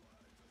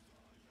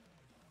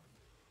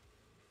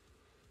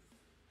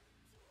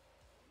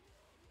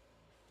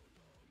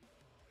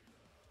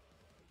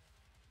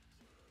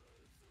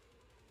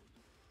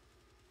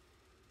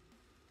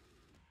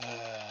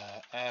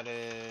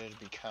 added,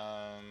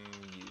 become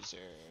user.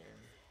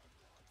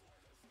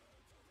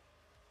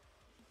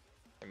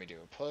 Let me do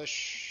a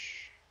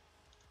push.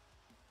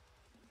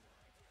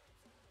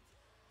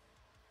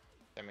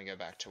 Then we go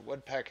back to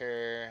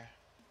Woodpecker.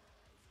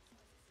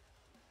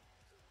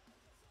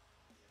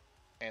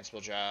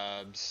 Ansible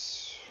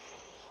jobs.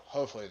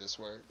 Hopefully this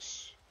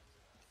works.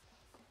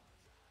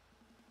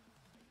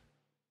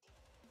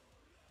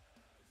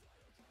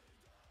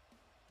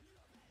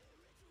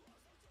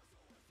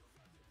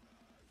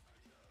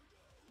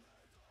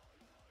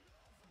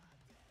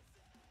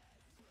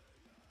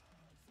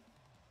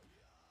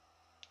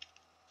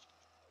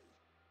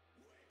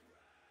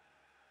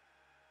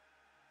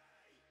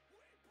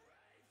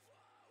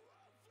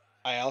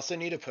 I also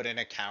need to put in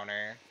a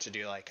counter to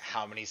do like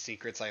how many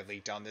secrets I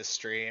leaked on this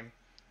stream.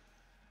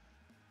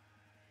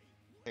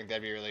 I think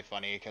that'd be really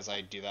funny because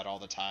I do that all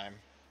the time.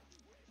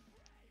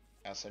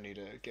 I also need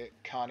to get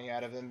Connie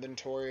out of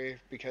inventory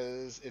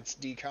because it's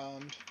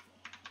decommed.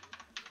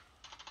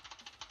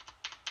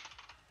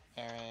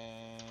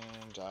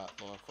 Aaron.local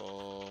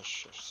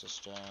shift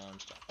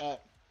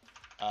systems.net.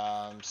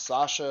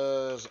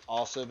 Sasha's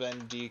also been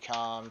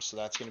decommed, so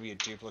that's going to be a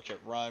duplicate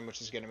run,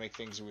 which is going to make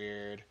things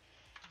weird.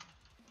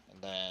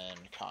 And then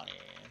Connie.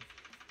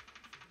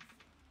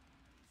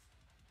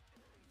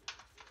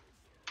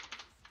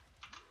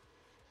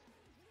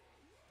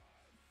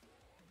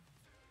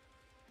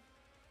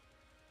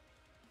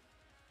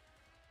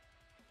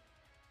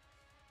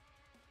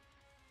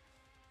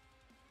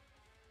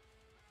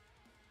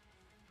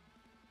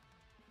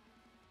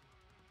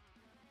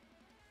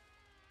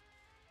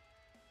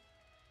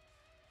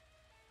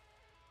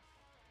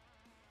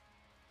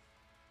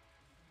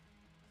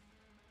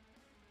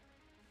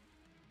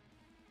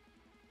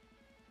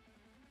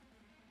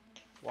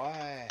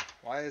 Why?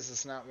 Why is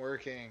this not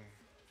working?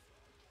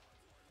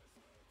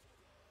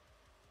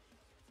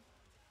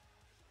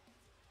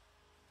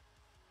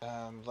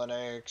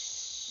 Linux.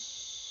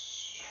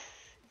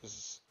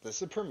 Is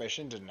this a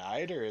permission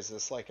denied, or is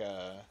this like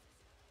an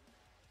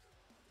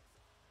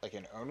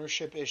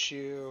ownership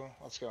issue?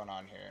 What's going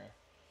on here?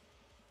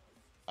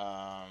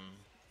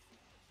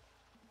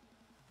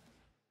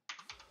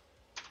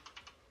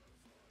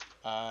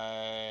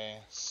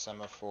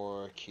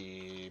 Semaphore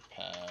key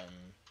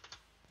pem.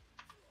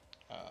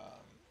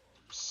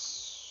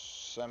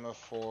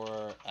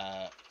 Semaphore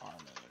at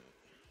Armin.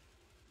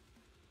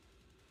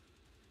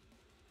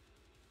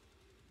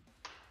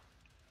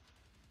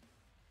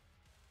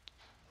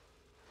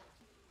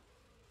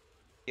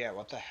 Yeah,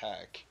 what the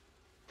heck?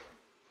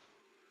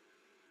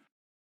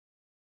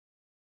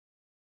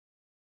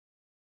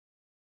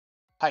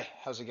 Hi,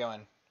 how's it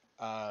going?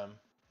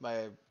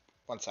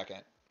 One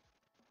second.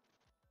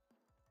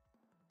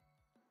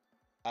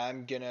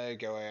 I'm gonna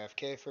go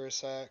AFK for a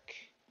sec.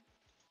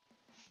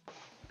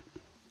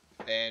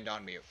 And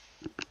on mute.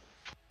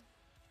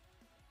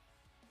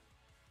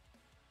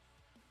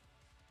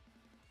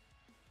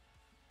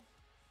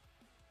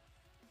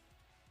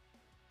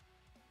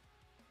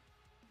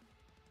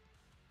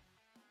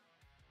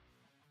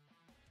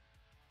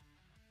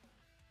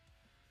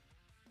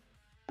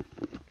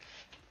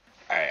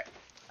 Alright,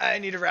 I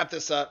need to wrap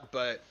this up,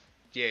 but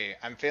yay,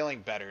 I'm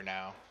feeling better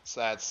now. So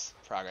that's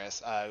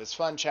progress. It was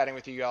fun chatting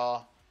with you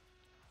all.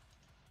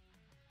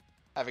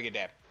 Have a good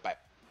day. Bye.